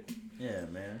shit. Yeah,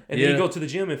 man. And Yeah. then you go to the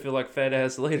gym and feel like fat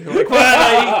ass later. Like, why did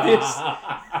I eat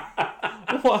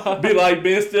this? Why? Be like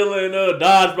Ben Stiller in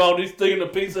Dodgeball, he's sticking the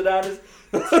pizza down his.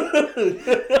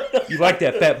 You like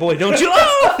that fat boy, don't you?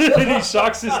 Oh! And he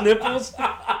shocks his nipples.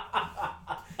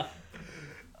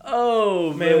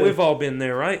 Oh Man, we've all been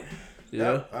there, right?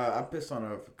 yeah. I pissed on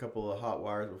a couple of hot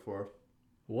wires before.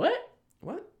 What?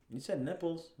 What? You said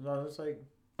nipples. No, it's like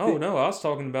Oh, no, I was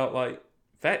talking about, like,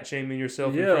 fat shaming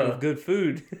yourself in Yeah. front of good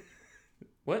food.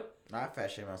 What? I fat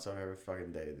shame myself every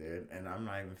fucking day, dude, and I'm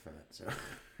not even fat. So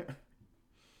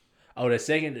Oh, the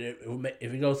second,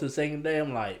 if it goes to the second day,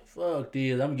 I'm like, fuck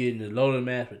this. I'm getting the loaded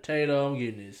mashed potato. I'm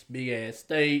getting this big ass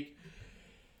steak.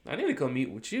 I need to come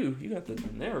eat with you. You got the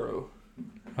dinero.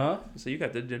 Huh? So you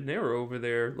got the dinero over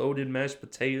there. Loaded mashed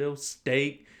potato,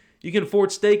 steak. You can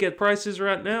afford steak at prices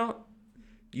right now.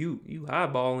 You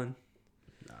eyeballing.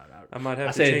 I might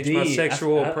have to change my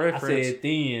sexual preference. I said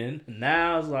then.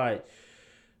 Now it's like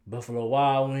Buffalo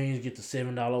Wild Wings, get the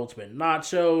 $7 ultimate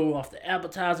nacho off the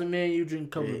appetizer menu, drink a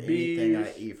couple of anything beers.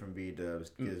 I eat from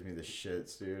B-Dubs gives me the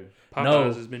shits, dude. Popeyes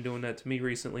No. has been doing that to me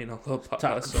recently, and I love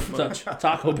Popeyes so much.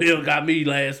 Taco Bell got me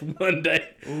last Monday.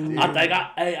 I think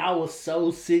I was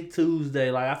so sick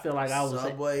Tuesday. Like I feel like I was.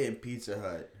 Subway and Pizza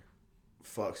Hut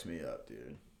fucks me up,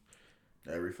 dude.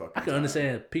 Every fucking. I can time.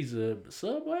 understand pizza, but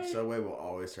Subway. Subway will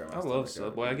always turn my I stomach love up,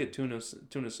 Subway. I dude.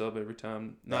 get tuna sub every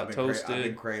time, I've not been toasted, I've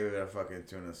been craving a fucking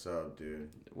tuna sub, dude.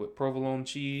 with provolone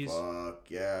cheese. Fuck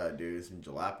yeah, dude. Some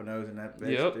jalapenos in that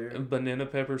bitch, Yep, dude. and banana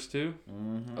peppers too.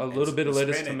 Mm-hmm. A little bit of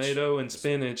lettuce, spinach. tomato, and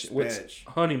spinach with Spinach.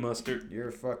 honey mustard.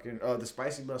 You're fucking. Oh, the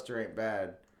spicy mustard ain't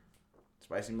bad.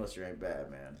 Spicy mustard ain't bad,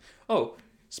 man. Oh,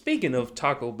 speaking of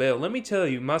Taco Bell, let me tell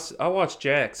you, I watched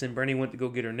Jax and Bernie went to go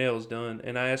get her nails done,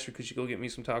 and I asked her could she go get me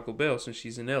some Taco Bell since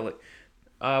she's in LA.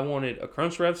 I wanted a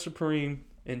Crunchwrap Supreme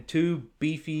and 2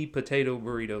 beefy potato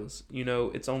burritos. You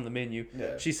know, it's on the menu.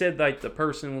 Yeah. She said like the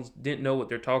person didn't know what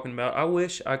they're talking about. I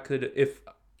wish I could if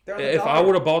They're on the I dollar.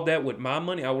 would have bought that with my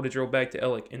money, I would have drove back to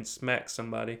Ellick and smacked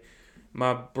somebody.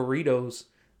 My burritos,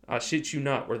 I shit you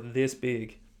not, were this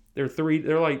big. They're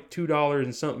like $2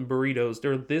 and something burritos.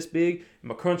 They're this big.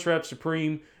 My Crunchwrap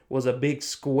Supreme was a big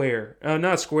square.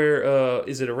 Not square.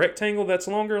 Is it a rectangle that's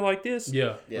longer like this?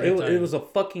 Yeah. Yeah. It was a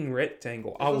fucking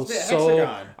rectangle. I supposed was to be a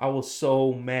hexagon. I was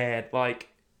so mad. Like,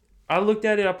 I looked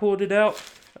at it. I pulled it out.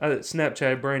 I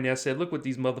Snapchat Brandy. I said, "Look what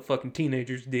these motherfucking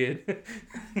teenagers did."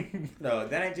 No,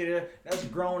 that ain't you. That's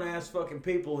grown ass fucking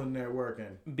people in there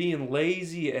working. Being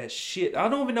lazy as shit. I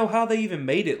don't even know how they even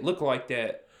made it look like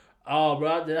that. Oh, bro,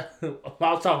 I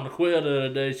was talking to Quill the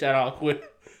other day. Shout out Quill.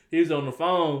 He was on the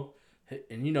phone,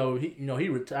 and he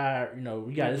retired. You know,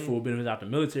 we got his full benefits out the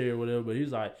military or whatever. But he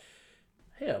was like,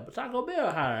 "Hell, but Taco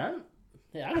Bell hiring.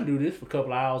 I can do this for a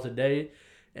couple of hours a day."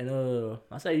 And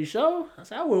I say, "You sure?" I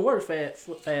said, "I wouldn't work fast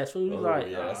food." He's like,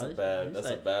 yeah, that's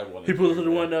a bad one. He pulls up to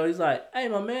the window. He's like, "Hey,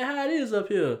 my man, how it is up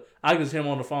here?" I can just hear him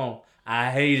on the phone. I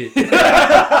hate it.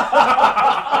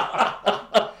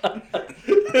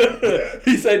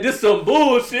 He said, "This some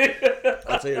bullshit."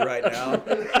 I'll tell you right now.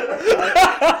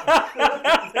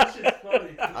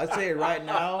 I'll tell you right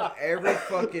now. Every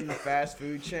fucking fast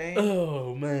food chain.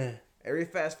 Oh man. Every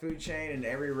fast food chain and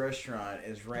every restaurant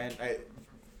is ran.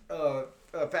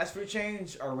 Fast food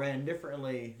chains are ran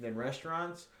differently than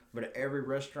restaurants, but every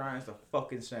restaurant is the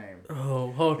fucking same.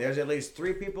 Oh, hold. There's at least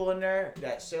 3 people in there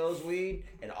that sells weed,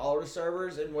 and all the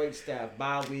servers and wait staff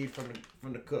buy weed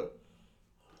from the cook.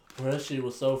 Bro, that shit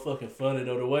was so fucking funny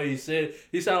though. The way he said,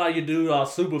 he sounded like a dude all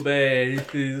super bad.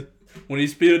 When he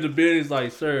spilled the beer, he's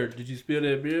like, "Sir, did you spill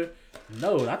that beer?"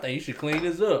 "No, I think you should clean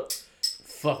this up."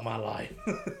 Fuck my life.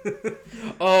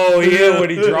 Oh yeah, when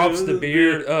he drops the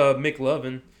beer,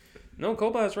 McLovin. No,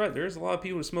 Cobalt's right. There's a lot of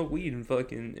people that smoke weed and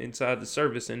fucking inside the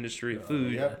service industry of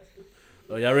food. Yep.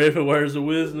 Oh, y'all ready for words of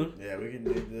wisdom? Yeah, we can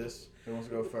do this. Who wants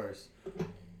to go first?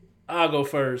 I'll go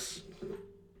first.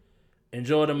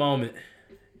 Enjoy the moment.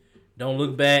 Don't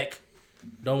look back.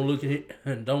 Don't look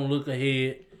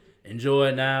ahead. Enjoy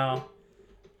it now.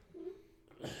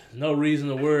 No reason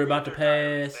to worry about the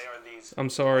past. I'm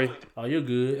sorry. Oh, you're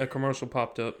good. A commercial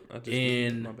popped up.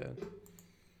 And my bad.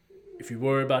 if you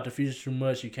worry about the future too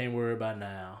much, you can't worry about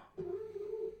now.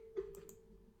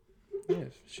 Yeah,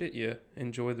 shit, yeah.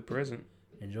 Enjoy the present.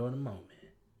 Enjoy the moment.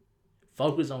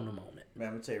 Focus on the moment. Man,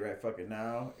 I'm gonna tell you right fucking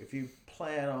now. If you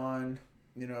plan on,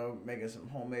 making some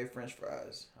homemade French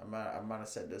fries, I might have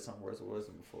said this on Words of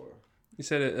Wisdom before. You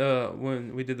said it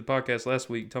when we did the podcast last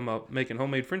week, talking about making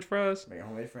homemade French fries. Making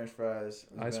homemade French fries.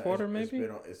 Water, maybe?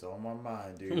 It's on my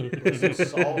mind, dude. Put some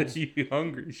salt. You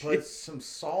hungry? Put some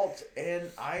salt in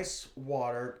ice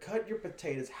water. Cut your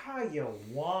potatoes how you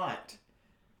want.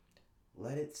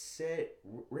 Let it sit.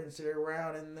 Rinse it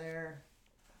around in there.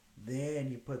 Then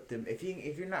you put them. If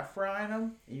you're not frying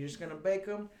them, and you're just gonna bake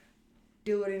them.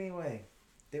 Do it anyway.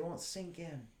 They won't sink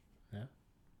in. Yeah.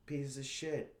 Pieces of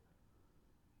shit.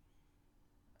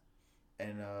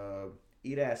 And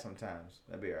eat ass sometimes.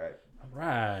 That'd be alright. All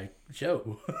right.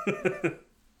 Joe.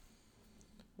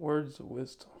 Words of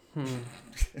wisdom.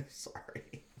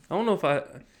 Sorry. I don't know if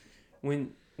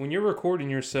when you're recording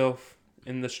yourself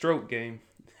in the stroke game.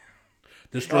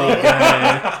 The stroke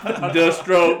game. The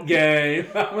stroke game.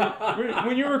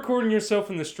 When you're recording yourself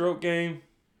in the stroke game,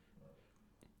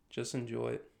 just enjoy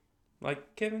it.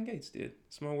 Like Kevin Gates did.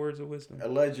 Small words of wisdom.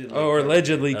 Allegedly. Or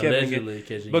allegedly Kevin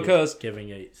Gates. Because Kevin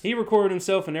Gates. he recorded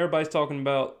himself and everybody's talking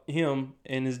about him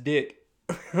and his dick.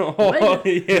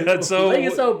 Yeah, so Make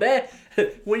it so bad.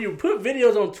 When you put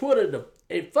videos on Twitter,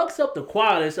 it fucks up the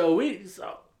quality. So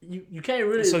you can't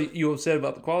really. So you upset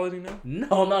about the quality now?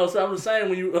 No. So I'm just saying,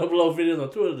 when you upload videos on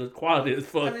Twitter, the quality is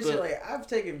fucked up. Like, I've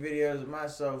taken videos of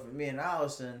myself, me and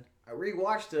Allison. I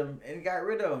rewatched them and got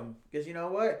rid of them because you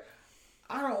know what?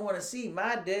 I don't want to see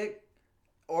my dick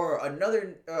or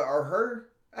another or her.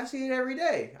 I see it every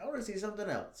day. I want to see something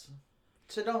else.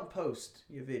 So don't post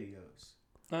your videos.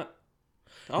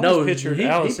 I always No, pictured he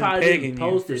Allison probably pegging you for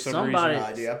posted some somebody- reason.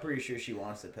 Nah, dude, I'm pretty sure she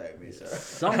wants to peg me. So.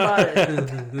 Somebody.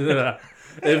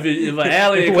 if an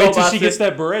alley and Wait till Kobe she gets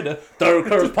that Beretta. Third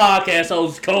Curse podcast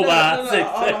hosts Kobe.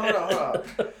 Hold on.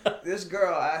 This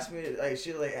girl asked me, like,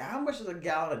 she's like, how much does a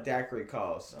gallon of daiquiri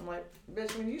cost? I'm like,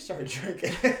 bitch, when you start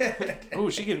drinking. Oh,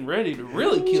 she getting ready to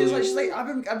really kill you. She's like, I've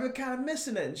been kind of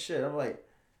missing it and shit. I'm like,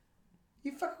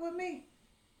 you fucking with me?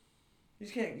 You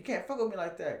can't fuck with me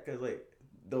like that, cause like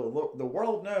the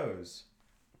world knows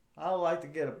I don't like to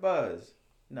get a buzz.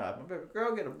 No, if my baby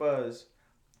girl get a buzz,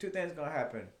 two things gonna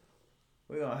happen.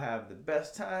 We're gonna have the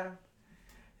best time,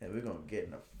 and we're gonna get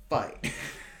in a fight.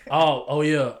 Oh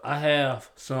yeah, I have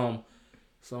some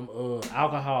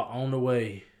alcohol on the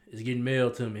way. It's getting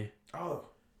mailed to me. Oh,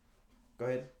 go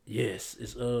ahead. Yes,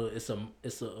 it's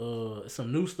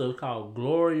some new stuff called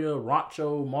Gloria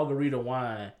Rocho Margarita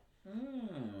wine.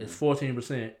 It's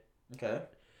 14%. Okay.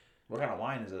 What kind of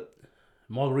wine is it?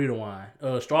 Margarita wine.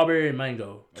 Strawberry and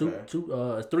mango. Okay.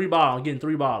 It's 3 bottles. I'm getting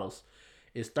 3 bottles.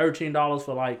 It's $13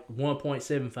 for like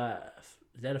 1.75.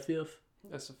 Is that a fifth?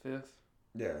 That's a fifth.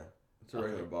 Yeah, it's a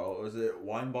regular bottle. Was it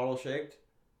wine bottle shaped?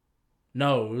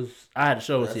 No, I had to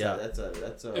show it to y'all. That's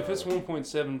a. If it's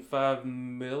 1.75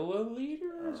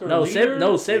 milliliters or No,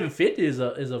 liters? 750 is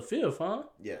a fifth, huh?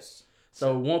 Yes.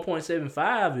 So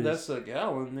 1.75 is. That's a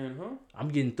gallon then, huh? I'm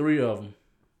getting 3 of them.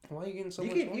 Why are you getting so You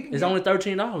much? can- wine? you can- It's only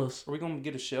 $13. Are we gonna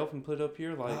get a shelf and put up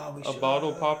here like Oh, we a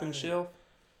bottle should. popping shelf?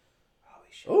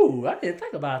 Oh, I didn't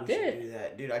think about We should that. do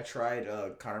that, dude. I tried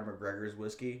Conor McGregor's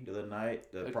whiskey the other night.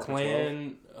 The A Proper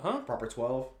Clan, 12. huh? Proper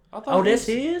 12. I thought Oh, that's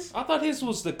his. his? I thought his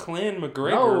was the Clan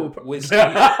McGregor No. whiskey.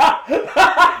 No.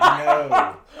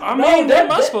 I mean, what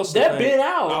am I supposed to that think? been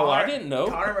out. Oh, I didn't know.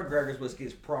 Conor McGregor's whiskey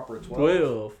is Proper 12.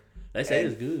 12. They say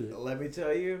And it's good. Let me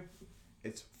tell you,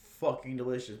 it's fucking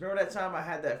delicious. Remember that time I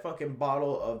had that fucking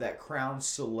bottle of that Crown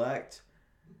Select?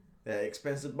 That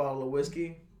expensive bottle of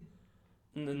whiskey?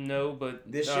 No, but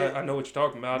This shit- I know what you're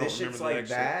talking about. I This don't shit's remember like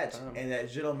the that exact time. and that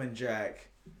Gentleman Jack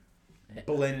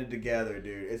blended together,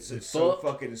 dude. It's so Fuck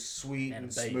fucking sweet and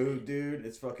and bacon. smooth, dude.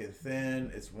 It's fucking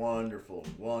thin. It's wonderful.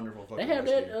 Wonderful fucking They have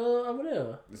whiskey. that over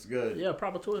there. It's good. Yeah,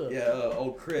 proper 12. Yeah,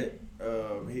 old Crit.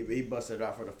 He busted it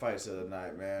out for the fights the other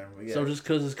night, man. So just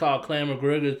because it's called Clan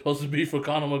McGregor, it's supposed to be for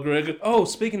Conor McGregor? Oh,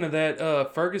 speaking of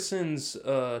that, Ferguson's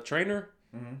trainer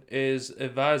is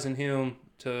advising him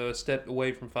to step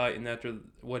away from fighting after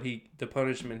the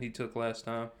punishment he took last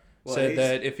time. Well, Said he's-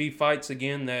 that if he fights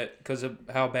again, that because of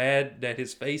how bad that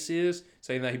his face is,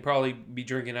 saying that he'd probably be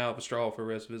drinking out of a straw for the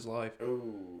rest of his life.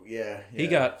 Ooh, yeah. He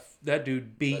got that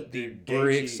dude beat That the dude,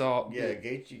 bricks Gaethje- off. Yeah,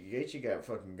 Gaethje got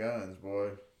fucking guns,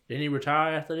 boy. Didn't he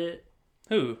retire after that?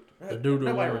 Who? The dude that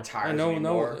Nobody won. retires No,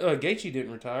 anymore. Gaethje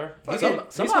didn't retire. He's Fucking-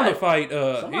 gonna somebody- fight.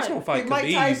 somebody- He's gonna fight Hey, Mike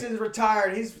Khabib. Tyson's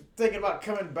retired. He's thinking about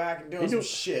coming back and doing some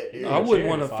shit, dude. I wouldn't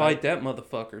want to fight. fight that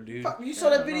motherfucker, dude. Fuck, you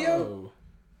saw that video? Oh.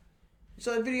 You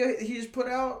saw that video he just put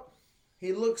out?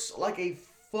 He looks like a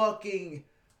fucking...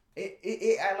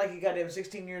 It act like he got him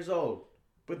 16 years old.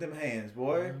 With them hands,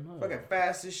 boy. Fucking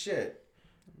fast as shit.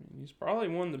 He's probably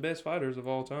one of the best fighters of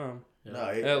all time. No,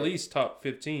 At least top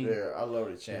 15. Yeah, I love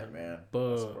the champ, man.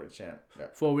 But- I support the champ. Yeah.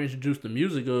 Before we introduce the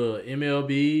music,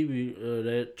 MLB,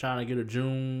 they're trying to get a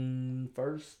June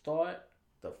 1st start.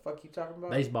 The fuck you talking about?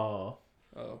 Baseball.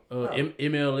 Oh.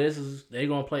 MLS is they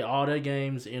gonna play all their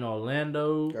games in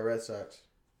Orlando. The Red Sox.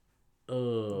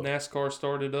 NASCAR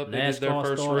started up. They did their NASCAR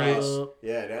first started race. up.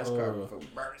 Yeah, NASCAR. fucking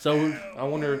burn it So down. I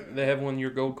wonder if they have one of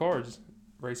your gold cards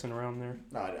racing around there.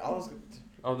 Nah, I was...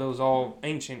 Are those all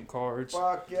ancient cards?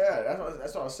 Fuck yeah, that's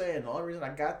what I was saying. The only reason I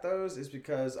got those is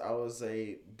because I was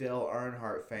a Dale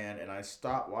Earnhardt fan, and I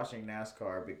stopped watching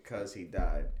NASCAR because he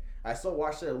died. I still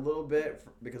watched it a little bit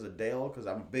because of Dale, because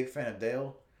I'm a big fan of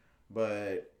Dale.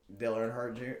 But Dale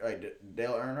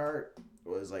Earnhardt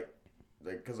was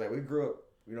because we grew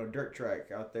up, dirt track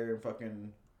out there in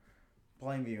fucking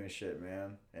Plainview and shit,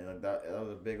 man. And that was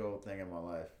a big old thing in my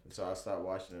life. And so I stopped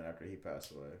watching it after he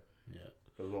passed away. Yeah.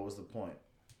 Because what was the point?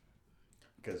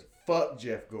 Because fuck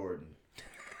Jeff Gordon.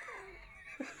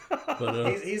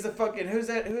 But He's the fucking who's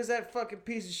that fucking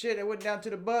piece of shit that went down to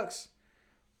the Bucks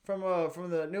from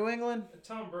the New England?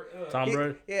 Tom Brady. Tom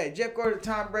Brady. Yeah, Jeff Gordon,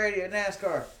 Tom Brady at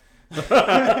NASCAR.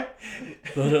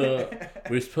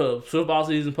 But football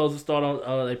season supposed to start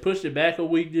on. They pushed it back a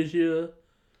week this year.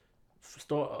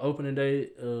 Start opening day.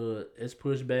 It's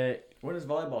pushed back. When does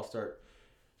volleyball start?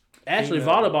 Actually,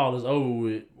 Female. volleyball is over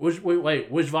with. Which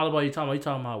volleyball are you talking about? You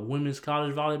talking about women's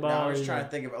college volleyball? No, I'm just trying to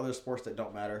think of other sports that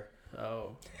don't matter.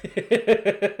 Oh.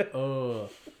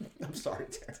 I'm sorry,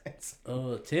 Terrence.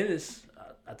 Tennis.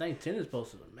 I think tennis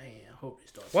supposed to. Man, I hope they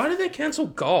start. Why did they cancel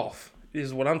golf?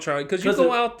 is what I'm trying. Because you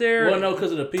go out there. Well, no,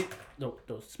 because of the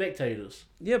spectators.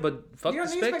 Yeah, but fuck You the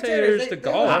don't need spectators. The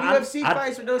golf. UFC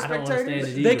fights with no I don't understand spectators.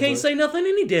 it They either, can't but- say nothing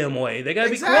any damn way. They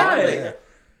gotta Exactly. be quiet.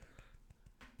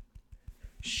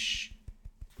 Shh.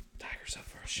 Tiger's up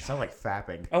for a shot. Sound like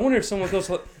fapping. I wonder if someone goes.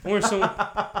 I wonder if someone.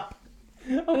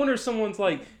 I wonder if someone's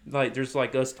like there's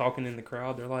like us talking in the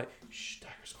crowd. They're like, shh,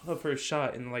 Tiger's going up for a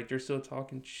shot, and like they're still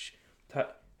talking. Shh,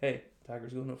 hey,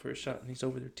 Tiger's going up for a shot, and he's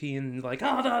over there teeing, and like,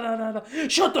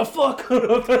 shut the fuck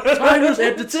up. Tiger's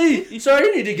at the tee. Sorry,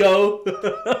 you need to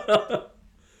go.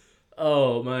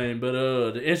 Oh man, but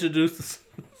to introduce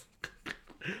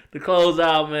the close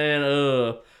out, man.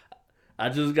 I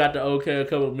just got the okay a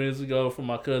couple of minutes ago from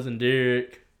my cousin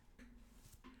Derek.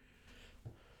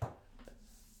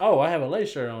 Oh, I have a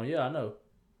lace shirt on. Yeah, I know.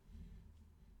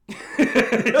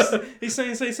 He's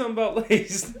saying say something about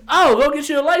lace. Oh, go get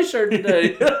you a lace shirt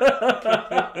today.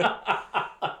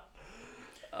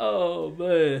 Oh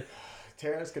man,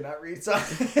 Terrence cannot read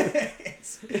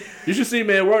signs. you should see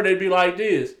me at work. They'd be like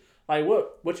this. Like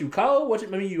what you cold?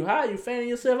 You hot? You fanning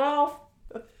yourself off?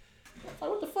 Like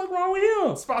what the fuck wrong with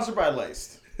him? Sponsored by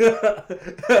Laced. I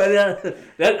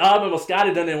remember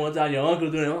Scotty done that one time. Your uncle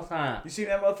doing it one time. You seen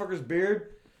that motherfucker's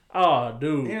beard? Oh,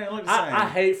 dude. He didn't look the same. I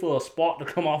hate for a spark to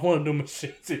come off one of them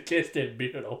machines and catch that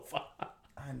beard on fire.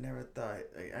 I never thought.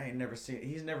 I ain't never seen.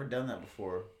 He's never done that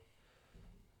before.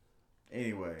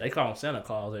 Anyway, They call him Santa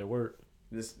Claus at work.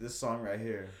 this song right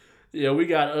here. Yeah, we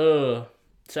got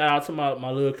shout out to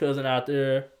my little cousin out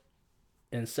there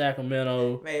in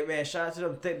Sacramento. Man, shout out to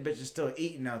them thick bitches still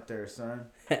eating out there, son.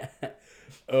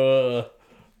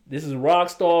 This is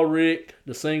Rockstar Rick.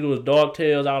 The single is Dog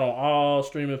Tales, out on all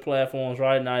streaming platforms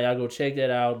right now. Y'all go check that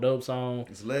out. Dope song.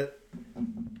 It's lit.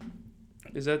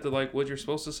 Is that what you're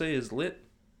supposed to say is lit?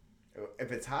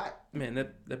 If it's hot. Man,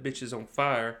 that bitch is on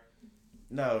fire.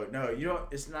 No, you don't.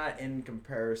 It's not in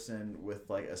comparison with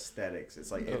like aesthetics.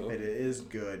 It's like if it is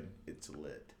good, it's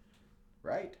lit,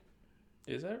 right?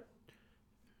 Is that?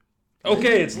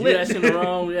 Okay, it's lit. You asking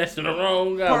the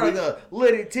wrong guy. Part of the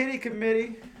Litty Titty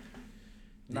Committee.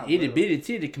 The itty bitty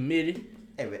titty committee.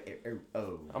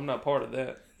 Oh, I'm not part of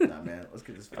that. nah, man. Let's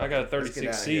get this. I got a let's get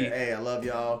outta 36C. here. Hey, I love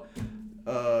y'all.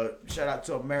 Shout out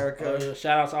to America.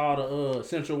 Shout out to all the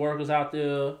essential workers out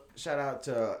there. Shout out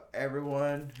to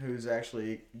everyone who's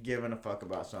actually giving a fuck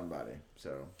about somebody.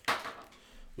 So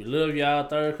We love y'all.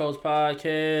 Third Coast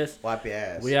Podcast. wipe your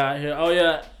ass. We out here. Oh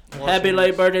yeah. Happy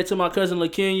late birthday to my cousin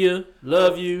LaKenya.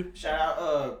 Love you. Shout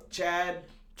out Chad.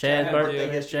 Chad's had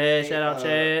birthday. yesterday, Chad. Shout out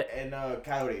Chad. And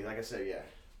Coyote. Like I said, yeah.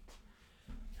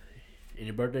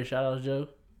 Any birthday shout outs, Joe?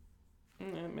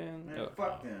 Man,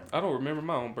 Fuck them. I don't remember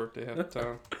my own birthday half the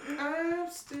time. I'm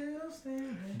still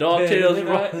standing. Dog Tails.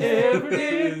 ever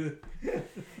did.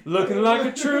 Looking like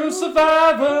a true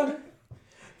survivor.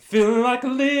 Feeling like a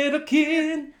little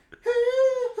kid.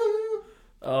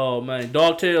 Oh man,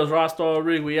 Dog Tails, Rockstar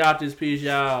Rig. We out this piece,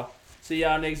 y'all. See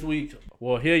y'all next week.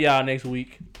 Well, hear y'all next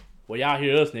week. Well, y'all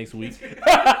hear us next week. Hey,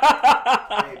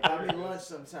 buy me lunch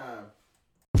sometime.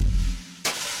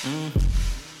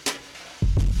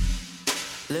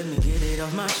 Let me get it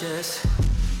off my chest.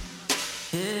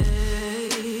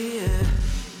 Yeah.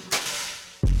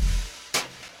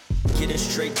 Getting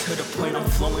straight to the point, I'm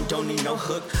flowing, don't need no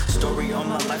hook. Story all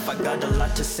my life, I got a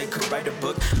lot to say, could write a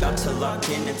book. About to lock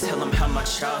in and tell them how my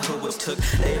childhood was took.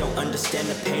 They don't understand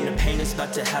the pain is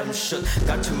about to have them shook.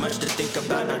 Got too much to think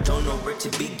about, I don't know where to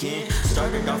begin.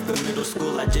 Started off in middle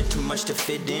school, I did too much to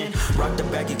fit in. Rocked the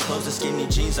baggy clothes and skinny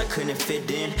jeans, I couldn't fit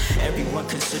in. Everyone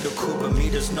considered cool, but me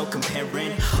there's no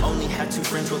comparing. Only had 2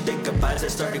 friends, wrote their goodbyes, I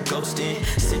started ghosting.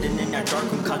 Sitting in that dark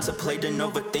room, contemplating,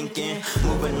 overthinking.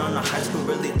 Moving on to high school,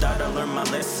 really thought I learned my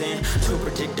lesson. Too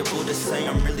predictable to say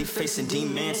I'm really facing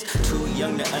demons. Too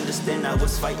young to understand I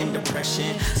was fighting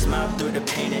depression. Smiled through the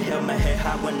pain and held my head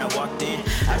high when I walked in.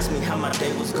 Asked me how my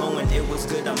day was going, it was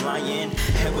good, I'm lying.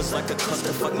 Head was like a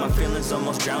clusterfuck, my feelings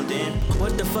almost drowned in.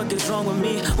 What the fuck is wrong with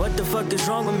me? What the fuck is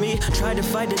wrong with me? Tried to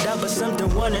fight it out, but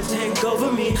something wanna take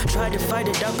over me. Tried to fight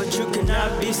it out, but you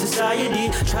cannot beat society.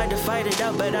 Tried to fight it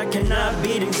out, but I cannot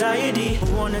beat anxiety.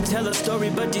 Wanna tell a story,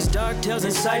 but these dark tales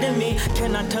inside of me.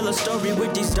 Cannot tell a story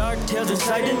with these dark tales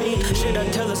inside of me. Should I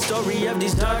tell a story of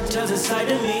these dark tales inside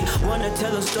of me? Wanna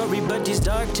tell a story, but these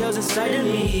dark tales inside of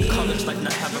me. College life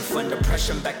not having fun,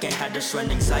 depression back and had this run.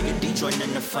 Anxiety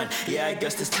joining the fun. Yeah, I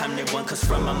guess this time they won, cause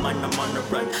from my mind I'm on the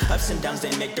run. Ups and downs,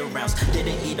 they make the rounds.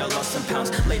 Didn't eat, I lost some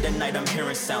pounds. Late at night I'm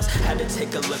hearing sounds. Had to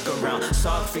take a look around.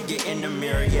 Saw a figure in the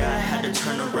mirror, yeah, I had to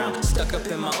turn around. Stuck up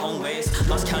in my own ways,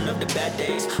 lost count of the bad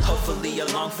days. Hopefully a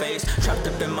long phase, trapped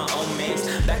up in my own maze.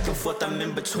 Back and forth, I'm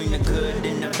in between seen the good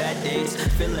and the bad days.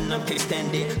 Feeling I can't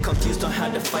stand it, confused on how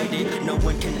to fight it. No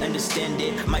one can understand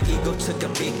it. My ego took a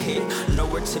big hit,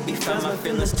 nowhere to be found. My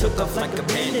feelings took off like a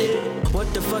bandit.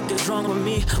 What the fuck is wrong with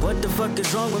me? What the fuck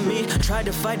is wrong with me? Try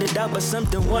to fight it out, but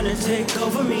something wanna take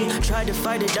over me. Try to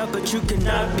fight it out, but you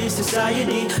cannot beat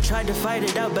society. Try to fight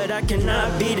it out, but I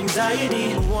cannot beat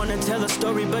anxiety. Wanna tell a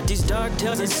story, but these dark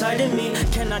tales inside of me.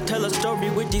 Cannot tell a story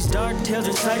with these dark tales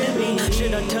inside of me.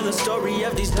 Should I tell a story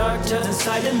of these dark tales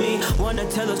inside of me? Wanna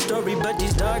tell a story, but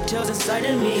these dark tales inside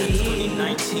of me.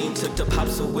 2019 took the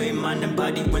pops away, mind and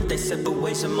body went their separate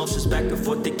ways. Emotions back and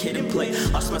forth, the kid and play.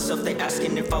 Lost myself, they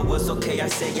asking if I was okay. I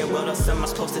say, yeah, what else am I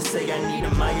supposed to say? I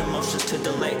needed my emotions to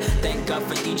delay. Thank God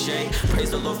for EJ,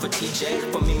 praise the Lord for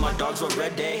TJ. For me, my dogs were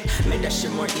ready, made that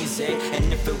shit more easy.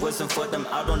 And if it wasn't for them,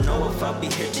 I don't know if I'll be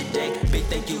here today. Big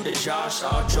thank you to Josh,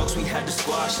 all jokes we had to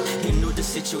squash. He knew the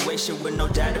situation with no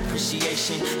doubt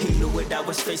appreciation. He knew what I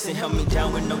was facing, held me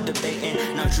down with no debating.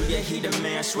 Now Drew, yeah, he the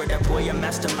man, swear that boy a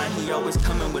mastermind. He always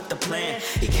coming with the plan.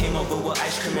 He came over with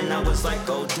ice cream and I was like,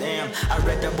 oh damn. I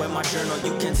read that boy my journal,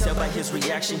 you can tell by his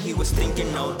reaction. He was thinking,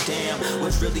 oh damn,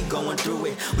 was really going through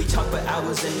it. We talked for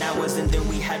hours and hours and then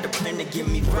we had a plan to get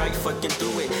me right fucking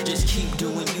through it. Just keep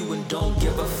doing you and don't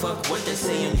give a fuck what they're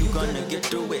saying, you gonna get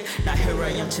through it. Now here I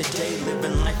am today,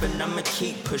 living life and I'ma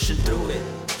keep pushing through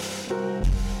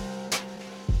it.